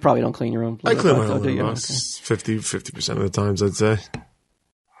actually, you probably don't clean your own. I clean my box, own do you? litter box 50% of the times, I'd say.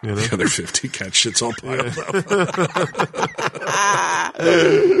 You know? The other 50 cat shit's all piled up.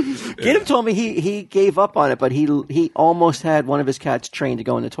 Gideon told me he gave up on it, but he almost had one of his cats trained to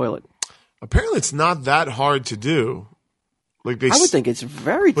go in the toilet. Apparently, it's not that hard to do. Like I would think it's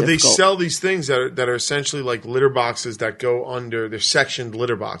very But difficult. they sell these things that are essentially like litter boxes that go under. They're sectioned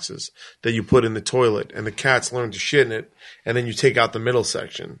litter boxes that you put in the toilet, and the cats learn to shit in it, and then you take out the middle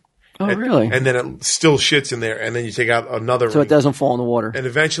section. Oh, really? And then it still shits in there, and then you take out another. So it doesn't fall in the water. And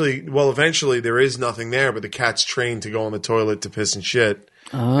eventually there is nothing there, but the cat's trained to go on the toilet to piss and shit,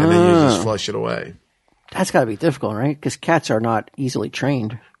 and then you just flush it away. That's got to be difficult, right? Because cats are not easily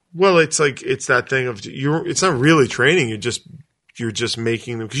trained. Well, it's that thing of it's not really training. You're just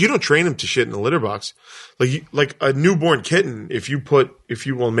making them, because you don't train them to shit in the litter box. Like a newborn kitten,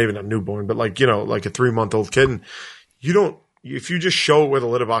 well, maybe not newborn, but like a 3-month-old kitten, if you just show it where the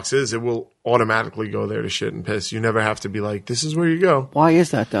litter box is, it will automatically go there to shit and piss. You never have to be like, this is where you go. Why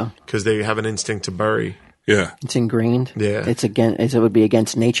is that though? Because they have an instinct to bury. Yeah. It's ingrained. Yeah. It would be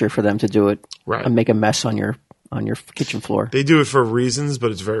against nature for them to do it. Right. And make a mess on your kitchen floor. They do it for reasons, but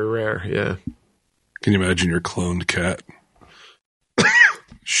it's very rare. Yeah. Can you imagine your cloned cat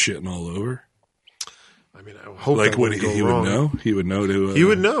shitting all over? I mean, I hope Like that what wouldn't go he wrong. would know? He would know to. He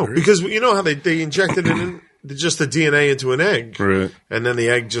would know bury? because you know how they injected it in just the DNA into an egg, Right. and then the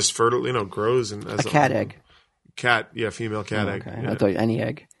egg just grows and as A cat egg. Cat, yeah, female cat egg. Okay. Yeah. I thought any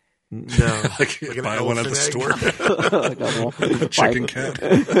egg. No, Like, an buy one at the elephant store. Like a wolf. Chicken cat.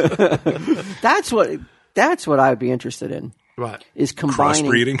 That's what I would be interested in. What? Is combining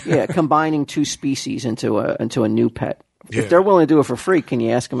Crossbreeding? Yeah, combining two species into a new pet. Yeah. If they're willing to do it for free, can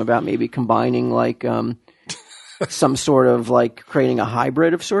you ask them about maybe combining like some sort of like creating a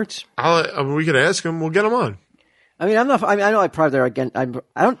hybrid of sorts? We could ask him. We'll get him on. I mean, I know I probably they're again. I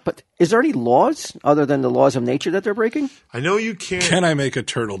don't. But is there any laws other than the laws of nature that they're breaking? I know you can't. Can I make a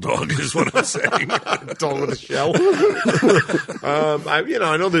turtle dog? Is what I'm saying. Dog with a shell.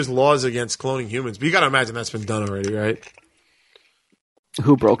 I know there's laws against cloning humans, but you got to imagine that's been done already, right?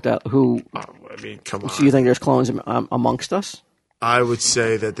 Who broke that? Who? I mean, come on. So you think there's clones amongst us, I would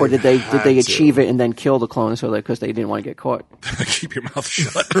say that. or did they achieve it and then kill the clones so because they didn't want to get caught? Keep your mouth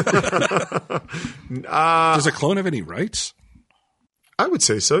shut. Does a clone have any rights? I would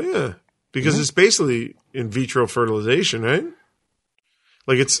say so, yeah, because it's basically in vitro fertilization, right?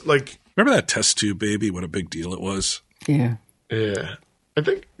 Like it's like. Remember that test tube baby? What a big deal it was. Yeah. Yeah, I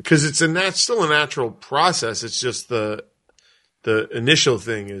think because it's still a natural process. It's just the initial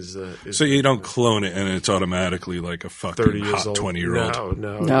thing is So you don't clone it and it's automatically like a 30 fucking years hot old. 20-year-old.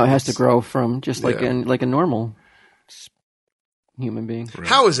 No. It has to grow from just like Yeah. a normal human being.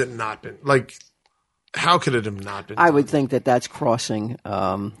 How has it not been like? How could it have not been? I would think that that's crossing,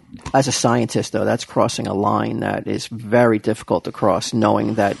 as a scientist, though, that's crossing a line that is very difficult to cross,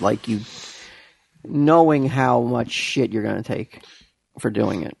 knowing that, knowing how much shit you're going to take for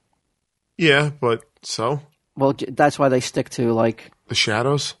doing it. Yeah, but so Well, that's why they stick to, the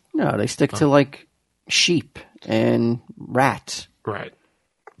shadows, they stick to, sheep and rats. right?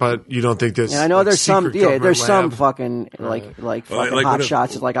 But you don't think there's? And I know like, there's some, secret government there's some lab? fucking, fucking like hot what if-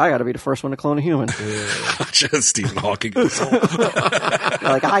 shots. It's like, I got to be the first one to clone a human. Just Stephen Hawking.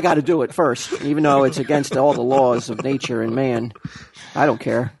 Like, I got to do it first, even though it's against all the laws of nature and man. I don't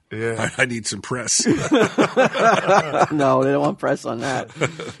care. Yeah. I need some press. No, they don't want press on that.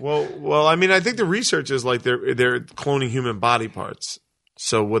 Well, I mean, I think the research is like they're cloning human body parts.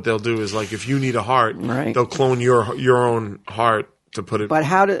 So what they'll do is like if you need a heart, Right. they'll clone your own heart to put it. But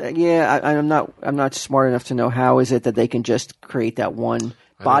how do? Yeah, I'm not smart enough to know how is it that they can just create that one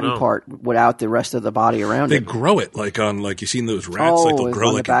body know. part without the rest of the body around They it. grow it like you seen those rats, like they'll it's grow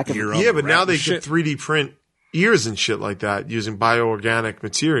on the like back an of- ear on yeah, the but rat now they and can shit. 3D print ears and shit like that using bioorganic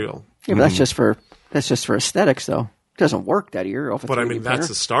material. Yeah, but that's just for aesthetics, though. It doesn't work that ear off a But, I 3D mean, that's printer.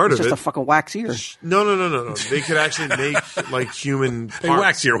 the start it's of just it. a fucking wax ear. No. They could actually make like human parts. Hey,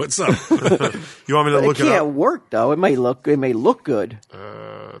 Wax here, what's up? You want me to It look it can't up? work though. It may look good,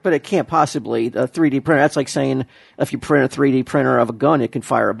 but it can't possibly a 3D printer. That's like saying if you print a 3D printer of a gun, it can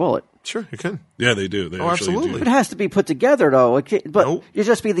fire a bullet. Sure, you can. Yeah, they do. They actually absolutely. do. But it has to be put together though. It can't, but Nope. you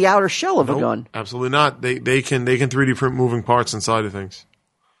just be the outer shell of a gun. Absolutely not. They can 3D print moving parts inside of things.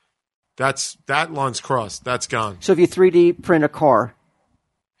 That line's crossed. That's gone. So if you 3D print a car,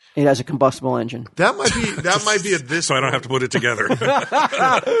 it has a combustible engine. That might be at this. So I don't have to put it together.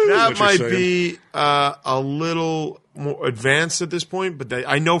 That you're might saying. be a little more advanced at this point, but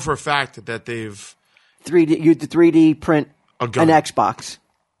I know for a fact that they've You 3D print A gun. an Xbox.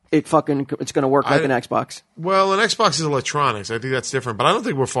 It's going to work like an Xbox. Well, an Xbox is electronics. I think that's different, but I don't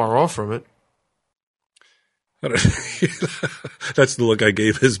think we're far off from it. That's the look I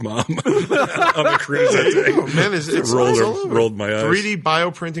gave his mom on the cruise that day. Oh, man, it's all over. Rolled my eyes. 3D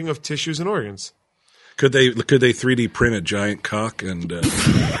bioprinting of tissues and organs. Could they 3D print a giant cock and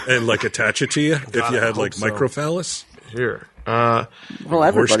like attach it to you if you had like microphallus? Here. Well,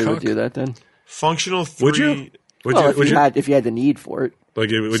 everybody cock? would do that then. Functional 3D. Would you? If you had the need for it. Like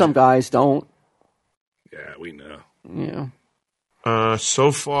Some guys don't. Yeah, we know. Yeah.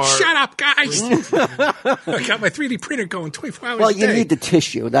 So far. Shut up, guys! I got my 3D printer going 24 hours Well, a day. you need the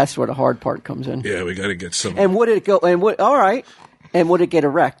tissue. That's where the hard part comes in. Yeah, we got to get some. And would it go? All right. And would it get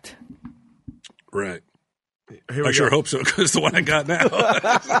erect? Right. Here we I sure go. hope so, because the one I got now.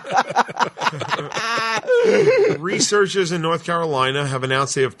 Researchers in North Carolina have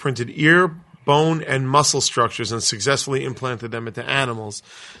announced they have printed ear, bone, and muscle structures and successfully implanted them into animals.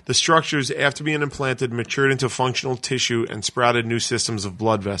 The structures, after being implanted, matured into functional tissue and sprouted new systems of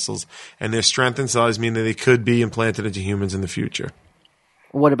blood vessels. And their strength and size mean that they could be implanted into humans in the future.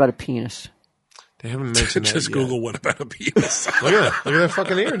 What about a penis? They haven't mentioned that Just yet. Google what about a penis. Look at that. Look at that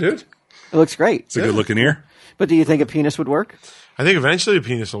fucking ear, dude. It looks great. It's a good looking ear. But do you think a penis would work? I think eventually a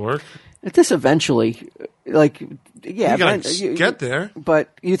penis will work. This eventually, like, yeah. You gotta get there. But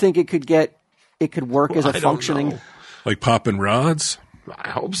you think it could work as a I don't functioning? know. Like popping rods? I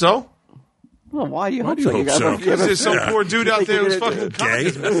hope so. Well, why do you hope do you so? hope got- so? you have Because a- there's some poor dude out there who's fucking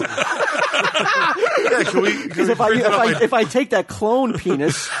Gay? Yeah, can we Because if I take that clone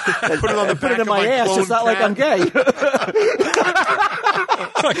penis, put it on the put back it in of my ass, clone it's not like cat? I'm gay.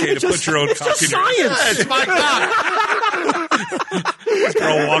 It's not gay to put your own It's cock just in your science. Yeah, it's my cock. This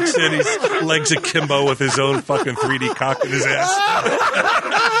girl walks in, he's legs akimbo with his own fucking 3D cock in his ass.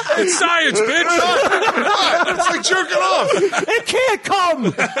 It's science, bitch! It's like jerking off. It can't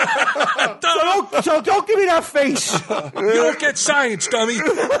come. So don't give me that face. You don't get science, dummy. Get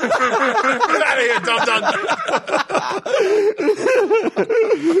out of here, dum-dum.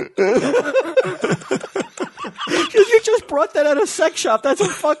 Because you just brought that out of a sex shop. That's a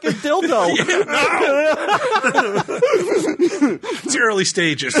fucking dildo. It's early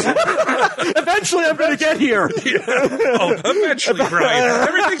stages. Eventually, I'm going to get here. Oh, eventually, Brian.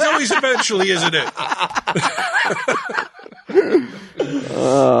 Everything's always eventually, isn't it?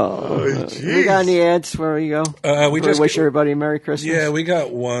 We got any ads before we go? We Or just wish everybody a Merry Christmas. Yeah, we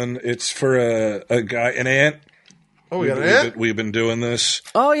got one. It's for a guy, an ant. Oh, we got an ant? We've been doing this.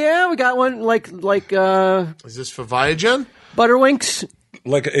 Oh yeah, we got one like Is this for Viagen? Butterwinks.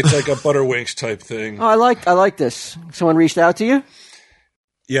 It's like a Butterwinks type thing. Oh, I like this. Someone reached out to you?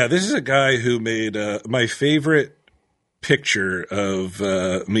 Yeah, this is a guy who made my favorite picture of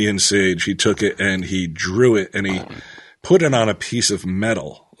me and Sage. He took it and he drew it and he put it on a piece of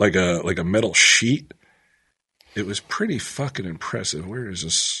metal, like a metal sheet. It was pretty fucking impressive. Where is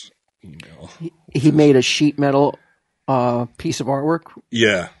this email? He made a sheet metal piece of artwork.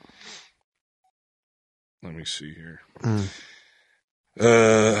 Yeah. Let me see here.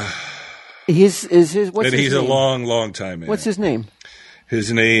 What's his a name? long time man. What's his name?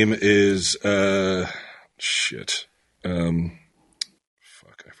 His name is shit.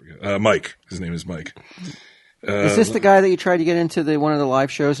 Fuck, I forget. Mike. His name is Mike. Is this the guy that you tried to get into one of the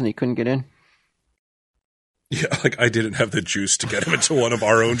live shows and he couldn't get in? Yeah, like I didn't have the juice to get him into one of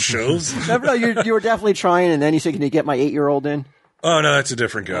our own shows. No, you were definitely trying, and then you said, "Can you get my 8-year-old in?" Oh no, that's a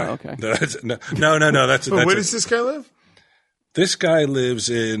different guy. Oh, okay. No, that's But where does this guy live? This guy lives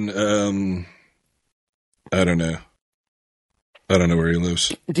in I don't know where he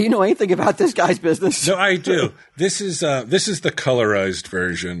lives. Do you know anything about this guy's business? No, I do. This is the colorized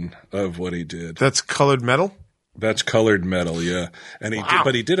version of what he did. That's colored metal? That's colored metal, yeah. And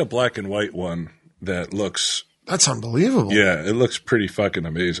he did a black and white one that looks That's unbelievable. yeah, it looks pretty fucking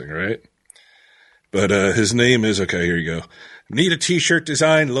amazing, right? But his name is okay, here you go. Need a t-shirt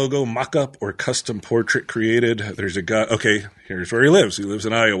design, logo, mock-up, or custom portrait created? There's a guy. Okay, here's where he lives. He lives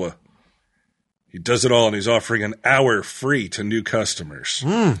in Iowa. He does it all, and he's offering an hour free to new customers.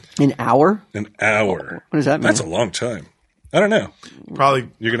 An hour? An hour. What does that mean? That's a long time. I don't know. Probably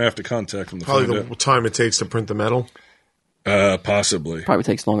You're going to have to contact him to probably find the time it takes to print the metal. out. Possibly. Probably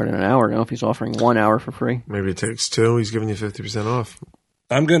takes longer than an hour now if he's offering 1 hour for free. Maybe it takes 2. He's giving you 50% off.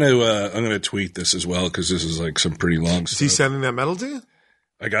 I'm gonna tweet this as well because this is like some pretty long Is he stuff. sending that metal to you?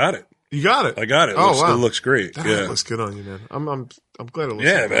 I got it. You got it. I got it. Oh, wow. It looks great. That yeah. looks good on you, man. I'm glad it looks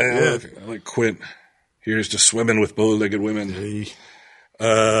Yeah, good. man. I like Quint. Here's to swimming with bow-legged women. Hey.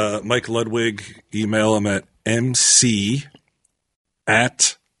 Mike Ludwig, email him at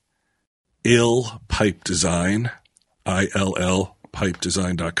mc@illpirates.com. Pipe Design, ILL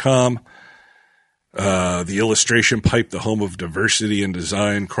pipedesign.com. The Illustration Pipe, the home of diversity and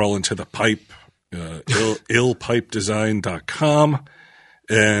design, crawl into the pipe, illpipedesign.com.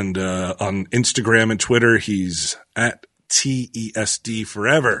 And on Instagram and Twitter, he's at TESD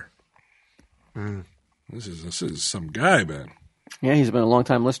Forever. This is some guy, man. Yeah, he's been a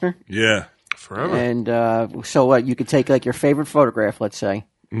long-time listener. Yeah. Forever. And so what? You could take like your favorite photograph, let's say,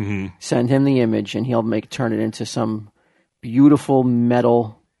 send him the image, and he'll turn it into some beautiful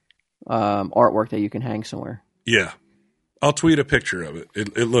metal artwork that you can hang somewhere. Yeah. I'll tweet a picture of it.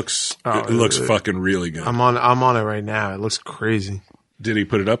 It looks fucking really good. I'm on it right now. It looks crazy. Did he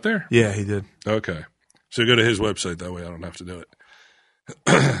put it up there? Yeah, he did. Okay. So go to his website. That way I don't have to do it.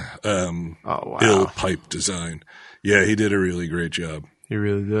 Oh, wow. Ill Pipe Design. Yeah, he did a really great job. He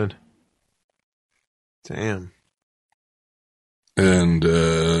really did. Damn. And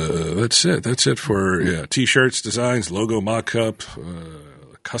that's it. That's it for T-shirts, designs, logo mock-up,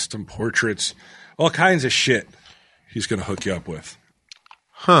 custom portraits, all kinds of shit he's going to hook you up with.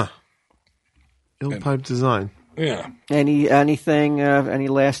 Huh. Ill Pipe Design. Yeah. Anything? Any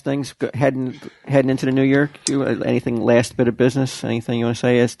last things heading into the new year? Anything last bit of business? Anything you want to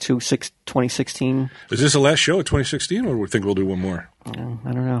say as 2016? Is this the last show of 2016, or we think we'll do one more? I don't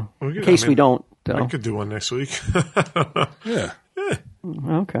know. In case we don't, though. I could do one next week. Yeah.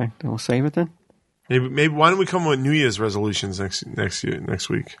 Okay, then we'll save it then. Maybe. Why don't we come with New Year's resolutions next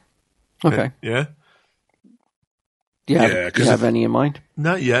week? Okay. Yeah. Do you have any in mind?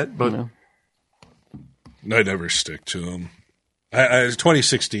 Not yet, but. No. I never stick to them.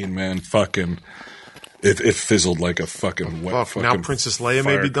 2016, man, fucking, it fizzled like a fucking wet fucking now Princess Leia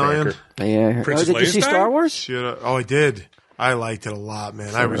may be dying. Yeah. Princess Did you Leia's see dying? Star Wars? Oh, I did. I liked it a lot,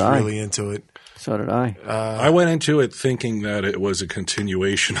 man. I was really into it. So did I. I went into it thinking that it was a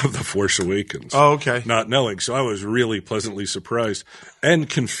continuation of The Force Awakens. Oh, okay. Not knowing, so I was really pleasantly surprised and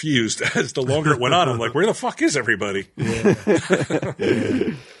confused as the longer it went on. I'm like, where the fuck is everybody?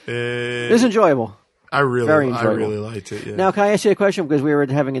 It was enjoyable. I Very enjoyable. really liked it. Yeah. Now, can I ask you a question? Because we were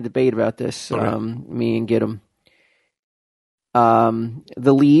having a debate about this, me and Gidim.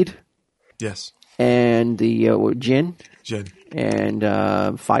 The lead Yes. and the Jin Jen. and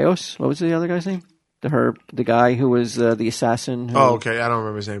Fios. What was the other guy's name? The guy who was the assassin. Oh, okay. I don't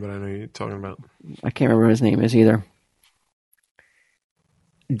remember his name, but I know who you're talking about. I can't remember what his name is either.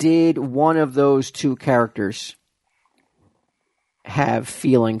 Did one of those two characters have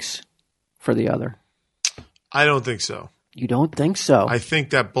feelings for the other? I don't think so. You don't think so? I think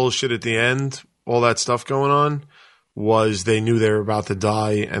that bullshit at the end, all that stuff going on, was they knew they were about to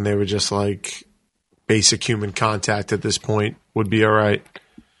die, and they were just like, basic human contact at this point would be all right.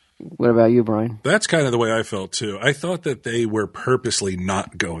 What about you, Brian? That's kind of the way I felt too. I thought that they were purposely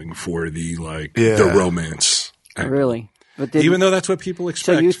not going for the romance. Really? But even though that's what people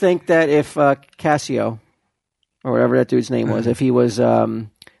expect. So you think that if Cassio, or whatever that dude's name was, if he was,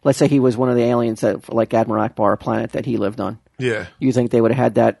 let's say he was one of the aliens that, like Admiral Akbar, a planet that he lived on. Yeah. You think they would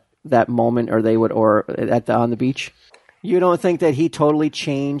have had that moment, or they would, or on the beach? You don't think that he totally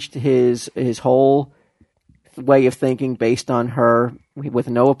changed his whole way of thinking based on her with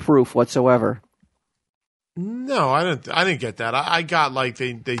no proof whatsoever? No, I didn't get that. I got like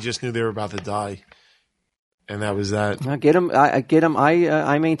they just knew they were about to die, and that was that. I get him.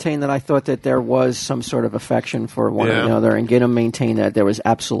 I maintain that I thought that there was some sort of affection for one another, and get him maintain that there was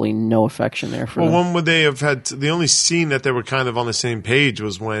absolutely no affection there for them. When would they have had? The only scene that they were kind of on the same page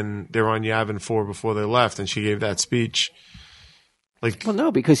was when they were on Yavin 4 before they left, and she gave that speech. Well,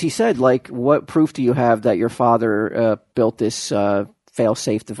 no, because he said, like, what proof do you have that your father built this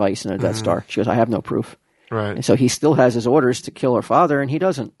fail-safe device in a Death Star? She goes, I have no proof. Right. And so he still has his orders to kill her father, and he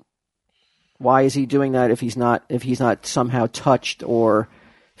doesn't. Why is he doing that if he's not somehow touched or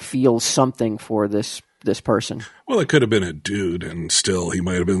feels something for this person? Well, it could have been a dude, and still he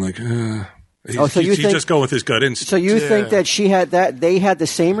might have been like, he's think, just going with his gut instinct. So you think that they had the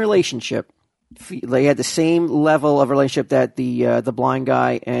same relationship? They had the same level of relationship that the blind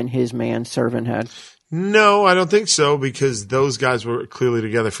guy and his manservant had? No, I don't think so, because those guys were clearly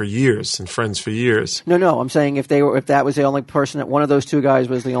together for years and friends for years. No. I'm saying if that was the only person, that one of those two guys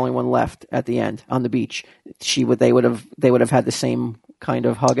was the only one left at the end on the beach, they would have had the same kind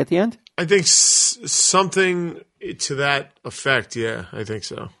of hug at the end. I think something to that effect. Yeah, I think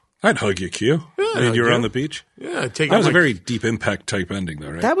so. I'd hug you, Q. Yeah, you were on the beach. Yeah, I'd take. That was a very Deep Impact type ending, though,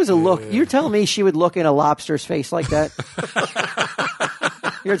 right? That was a look. You're telling me she would look in a lobster's face like that?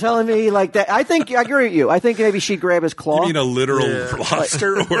 You're telling me like that? I agree with you. I think maybe she'd grab his claw. You mean a literal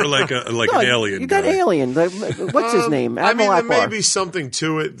lobster or like an alien? You got guy? alien. What's his name? I mean, there Akbar. may be something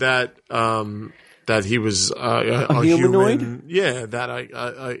to it that that he was a humanoid? human. Yeah, that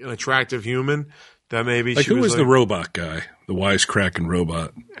an attractive human. That maybe Like, she who was like, the robot guy? The wisecracking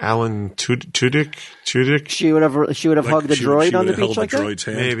robot. Alan Tudyk? She would have hugged the droid on the beach like that? droid's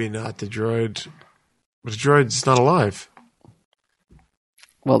hand. Maybe not the droid. But the droid's not alive.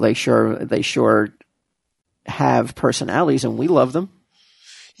 Well, they sure have personalities, and we love them.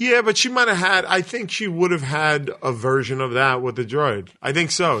 Yeah, but she might have had. I think she would have had a version of that with the droid. I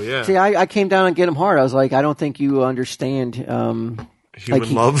think so. Yeah. See, I came down and get him hard. I was like, I don't think you understand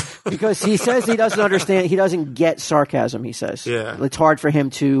Human love. because he says he doesn't understand. He doesn't get sarcasm. He says, Yeah. it's hard for him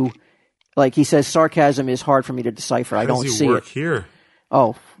to. Like he says, sarcasm is hard for me to decipher. I don't How does he see work it. here?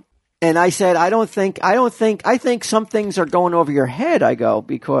 Oh. And I said, I think some things are going over your head. I go,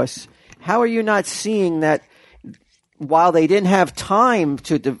 because how are you not seeing that while they didn't have time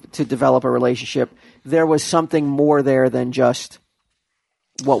to develop a relationship, there was something more there than just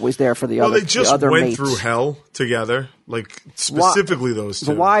what was there for the other. Well, they just the other went mates. through hell together, like specifically those two.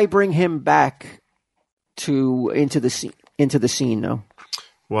 So why bring him back into the scene though?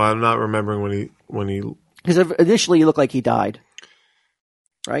 Well, I'm not remembering when he. Because initially he looked like he died,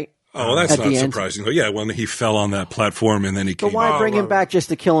 right? Oh, that's At not the end. surprising. Yeah, when he fell on that platform and then he But came why out. bring him back just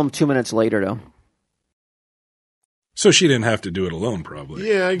to kill him 2 minutes later though? So she didn't have to do it alone, probably.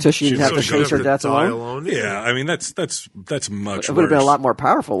 Yeah, So she didn't have to she'd face her to death die alone? Yeah, I mean, that's much It would have been a worse. lot more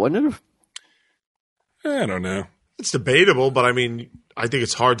powerful, wouldn't it? I don't know. It's debatable, but I mean, I think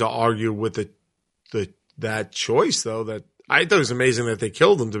it's hard to argue with that choice, though. That I thought it was amazing that they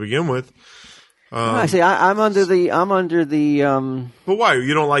killed him to begin with. I see. I'm under the. But why?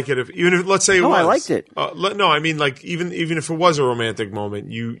 You don't like it even if let's say it No, was. I liked it. No, I mean like even if it was a romantic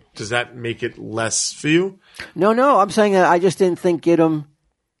moment, does that make it less for you? No. I'm saying that I just didn't think get him.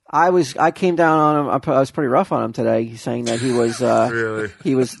 I came down on him. I was pretty rough on him today, saying that he was Really?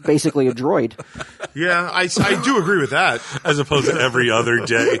 he was basically a droid. Yeah, I do agree with that. As opposed to every other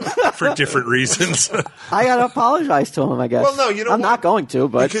day for different reasons. I got to apologize to him. I guess. Well, no, you know I'm what? not going to,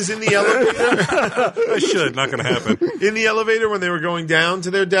 but Because in the elevator, I should. Not going to happen. in the elevator when they were going down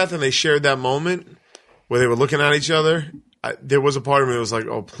to their death and they shared that moment where they were looking at each other, there was a part of me that was like,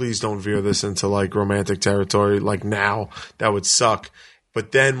 oh, please don't veer this into like romantic territory. Like now, that would suck.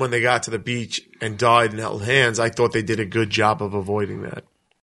 But then when they got to the beach and died and held hands, I thought they did a good job of avoiding that.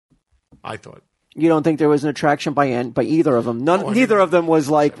 I thought. you don't think there was an attraction by either of them. Neither of them was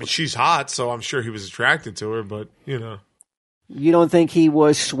like. Well, she's hot, so I'm sure he was attracted to her, but, you know. You don't think he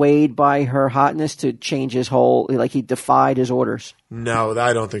was swayed by her hotness to change his whole, like he defied his orders? No,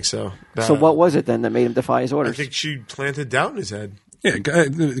 I don't think so. So what was it then that made him defy his I orders? think she planted doubt in his head. Yeah,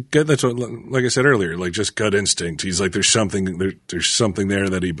 that's what, like I said earlier, like just gut instinct. He's like, there's something there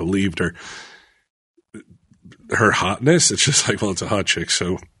that he believed her hotness. It's just like, well, it's a hot chick,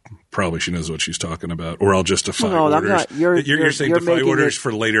 so probably she knows what she's talking about. Or I'll just defy No, I'm orders. not. You're saying you're defy making orders it-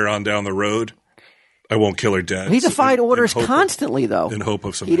 for later on down the road. I won't kill her dead. He defied orders in hope constantly, though. in hope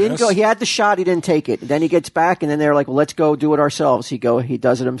of some He didn't ass. go. He had the shot. He didn't take it. Then he gets back, and then they're like, "Well, let's go do it ourselves." He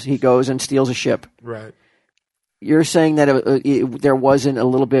does it. He goes and steals a ship. Right. You're saying that there wasn't a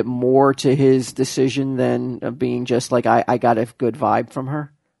little bit more to his decision than being just like, I got a good vibe from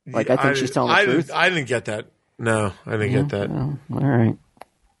her. Like I think she's telling the truth. I didn't get that. No, I didn't get that. Oh, all right.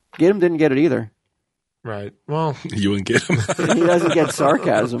 Get him didn't get it either. Right. Well, You wouldn't get him. He doesn't get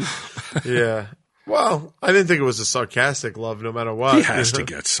sarcasm. yeah. Well, I didn't think it was a sarcastic love, no matter what. He has to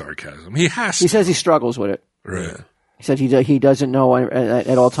get sarcasm. He has He to. says he struggles with it. Right. He said he doesn't know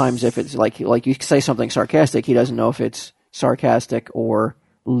at all times if it's like you say something sarcastic. He doesn't know if it's sarcastic or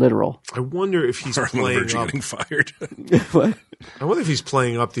literal. I wonder if he's Or on the playing verge of up. getting fired. But I wonder if he's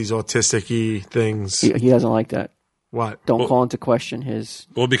playing up these autistic-y things. he doesn't like that. What? Don't call into question his.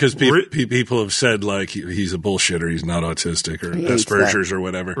 Well, because people have said like he's a bullshitter, he's not autistic or He hates Asperger's or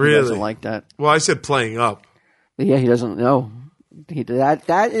whatever. He Really? doesn't like that. Well, I said playing up. Yeah, he doesn't know.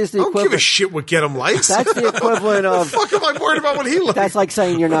 That is the I don't give a equivalent. shit what Get Him likes. That's the equivalent of. fuck am I worried about what he likes? That's like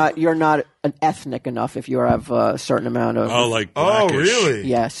saying you're not an ethnic enough if you have a certain amount of. Oh, like Oh, blackish. really?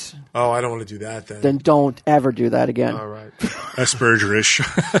 Yes. Oh, I don't want to do that then. Then don't ever do that again. All right. Aspergerish.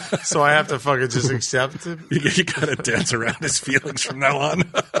 So I have to fucking just accept it? You gotta dance around his feelings from now on.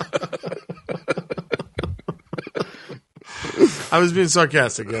 I was being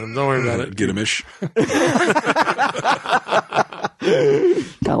sarcastic at him. Don't worry about it. Get him ish.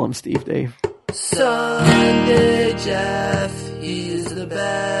 Tell him, Steve Dave. Sunday Jeff, he's the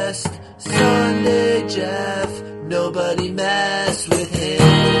best. Sunday Jeff, nobody mess with him.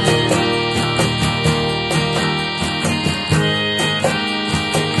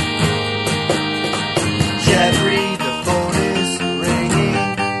 Jeffrey, the phone is ringing.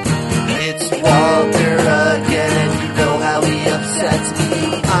 It's Walt.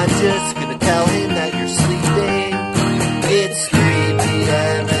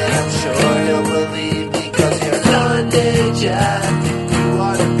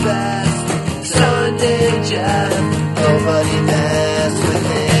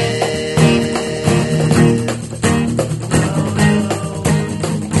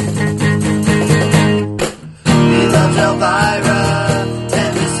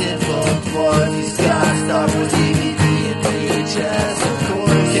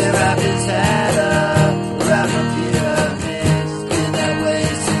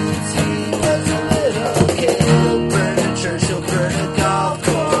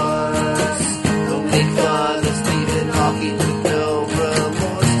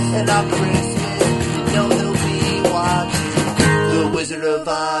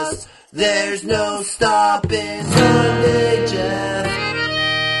 there's no stopping Sunday Jeff.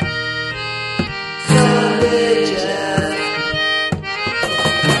 Sunday Jeff.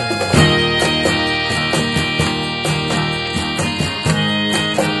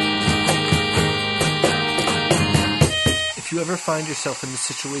 If you ever find yourself in the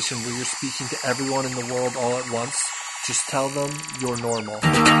situation where you're speaking to everyone in the world all at once, just tell them you're normal.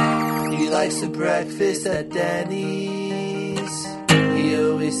 He likes a breakfast at Denny's. He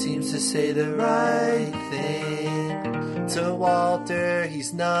always seems to say the right thing. To Walter,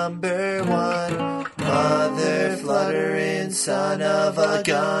 he's number one. Mother fluttering son of a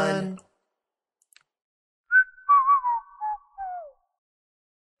gun.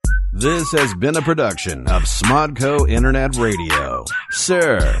 This has been a production of Smodco Internet Radio.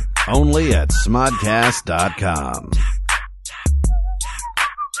 Sir, only at smodcast.com.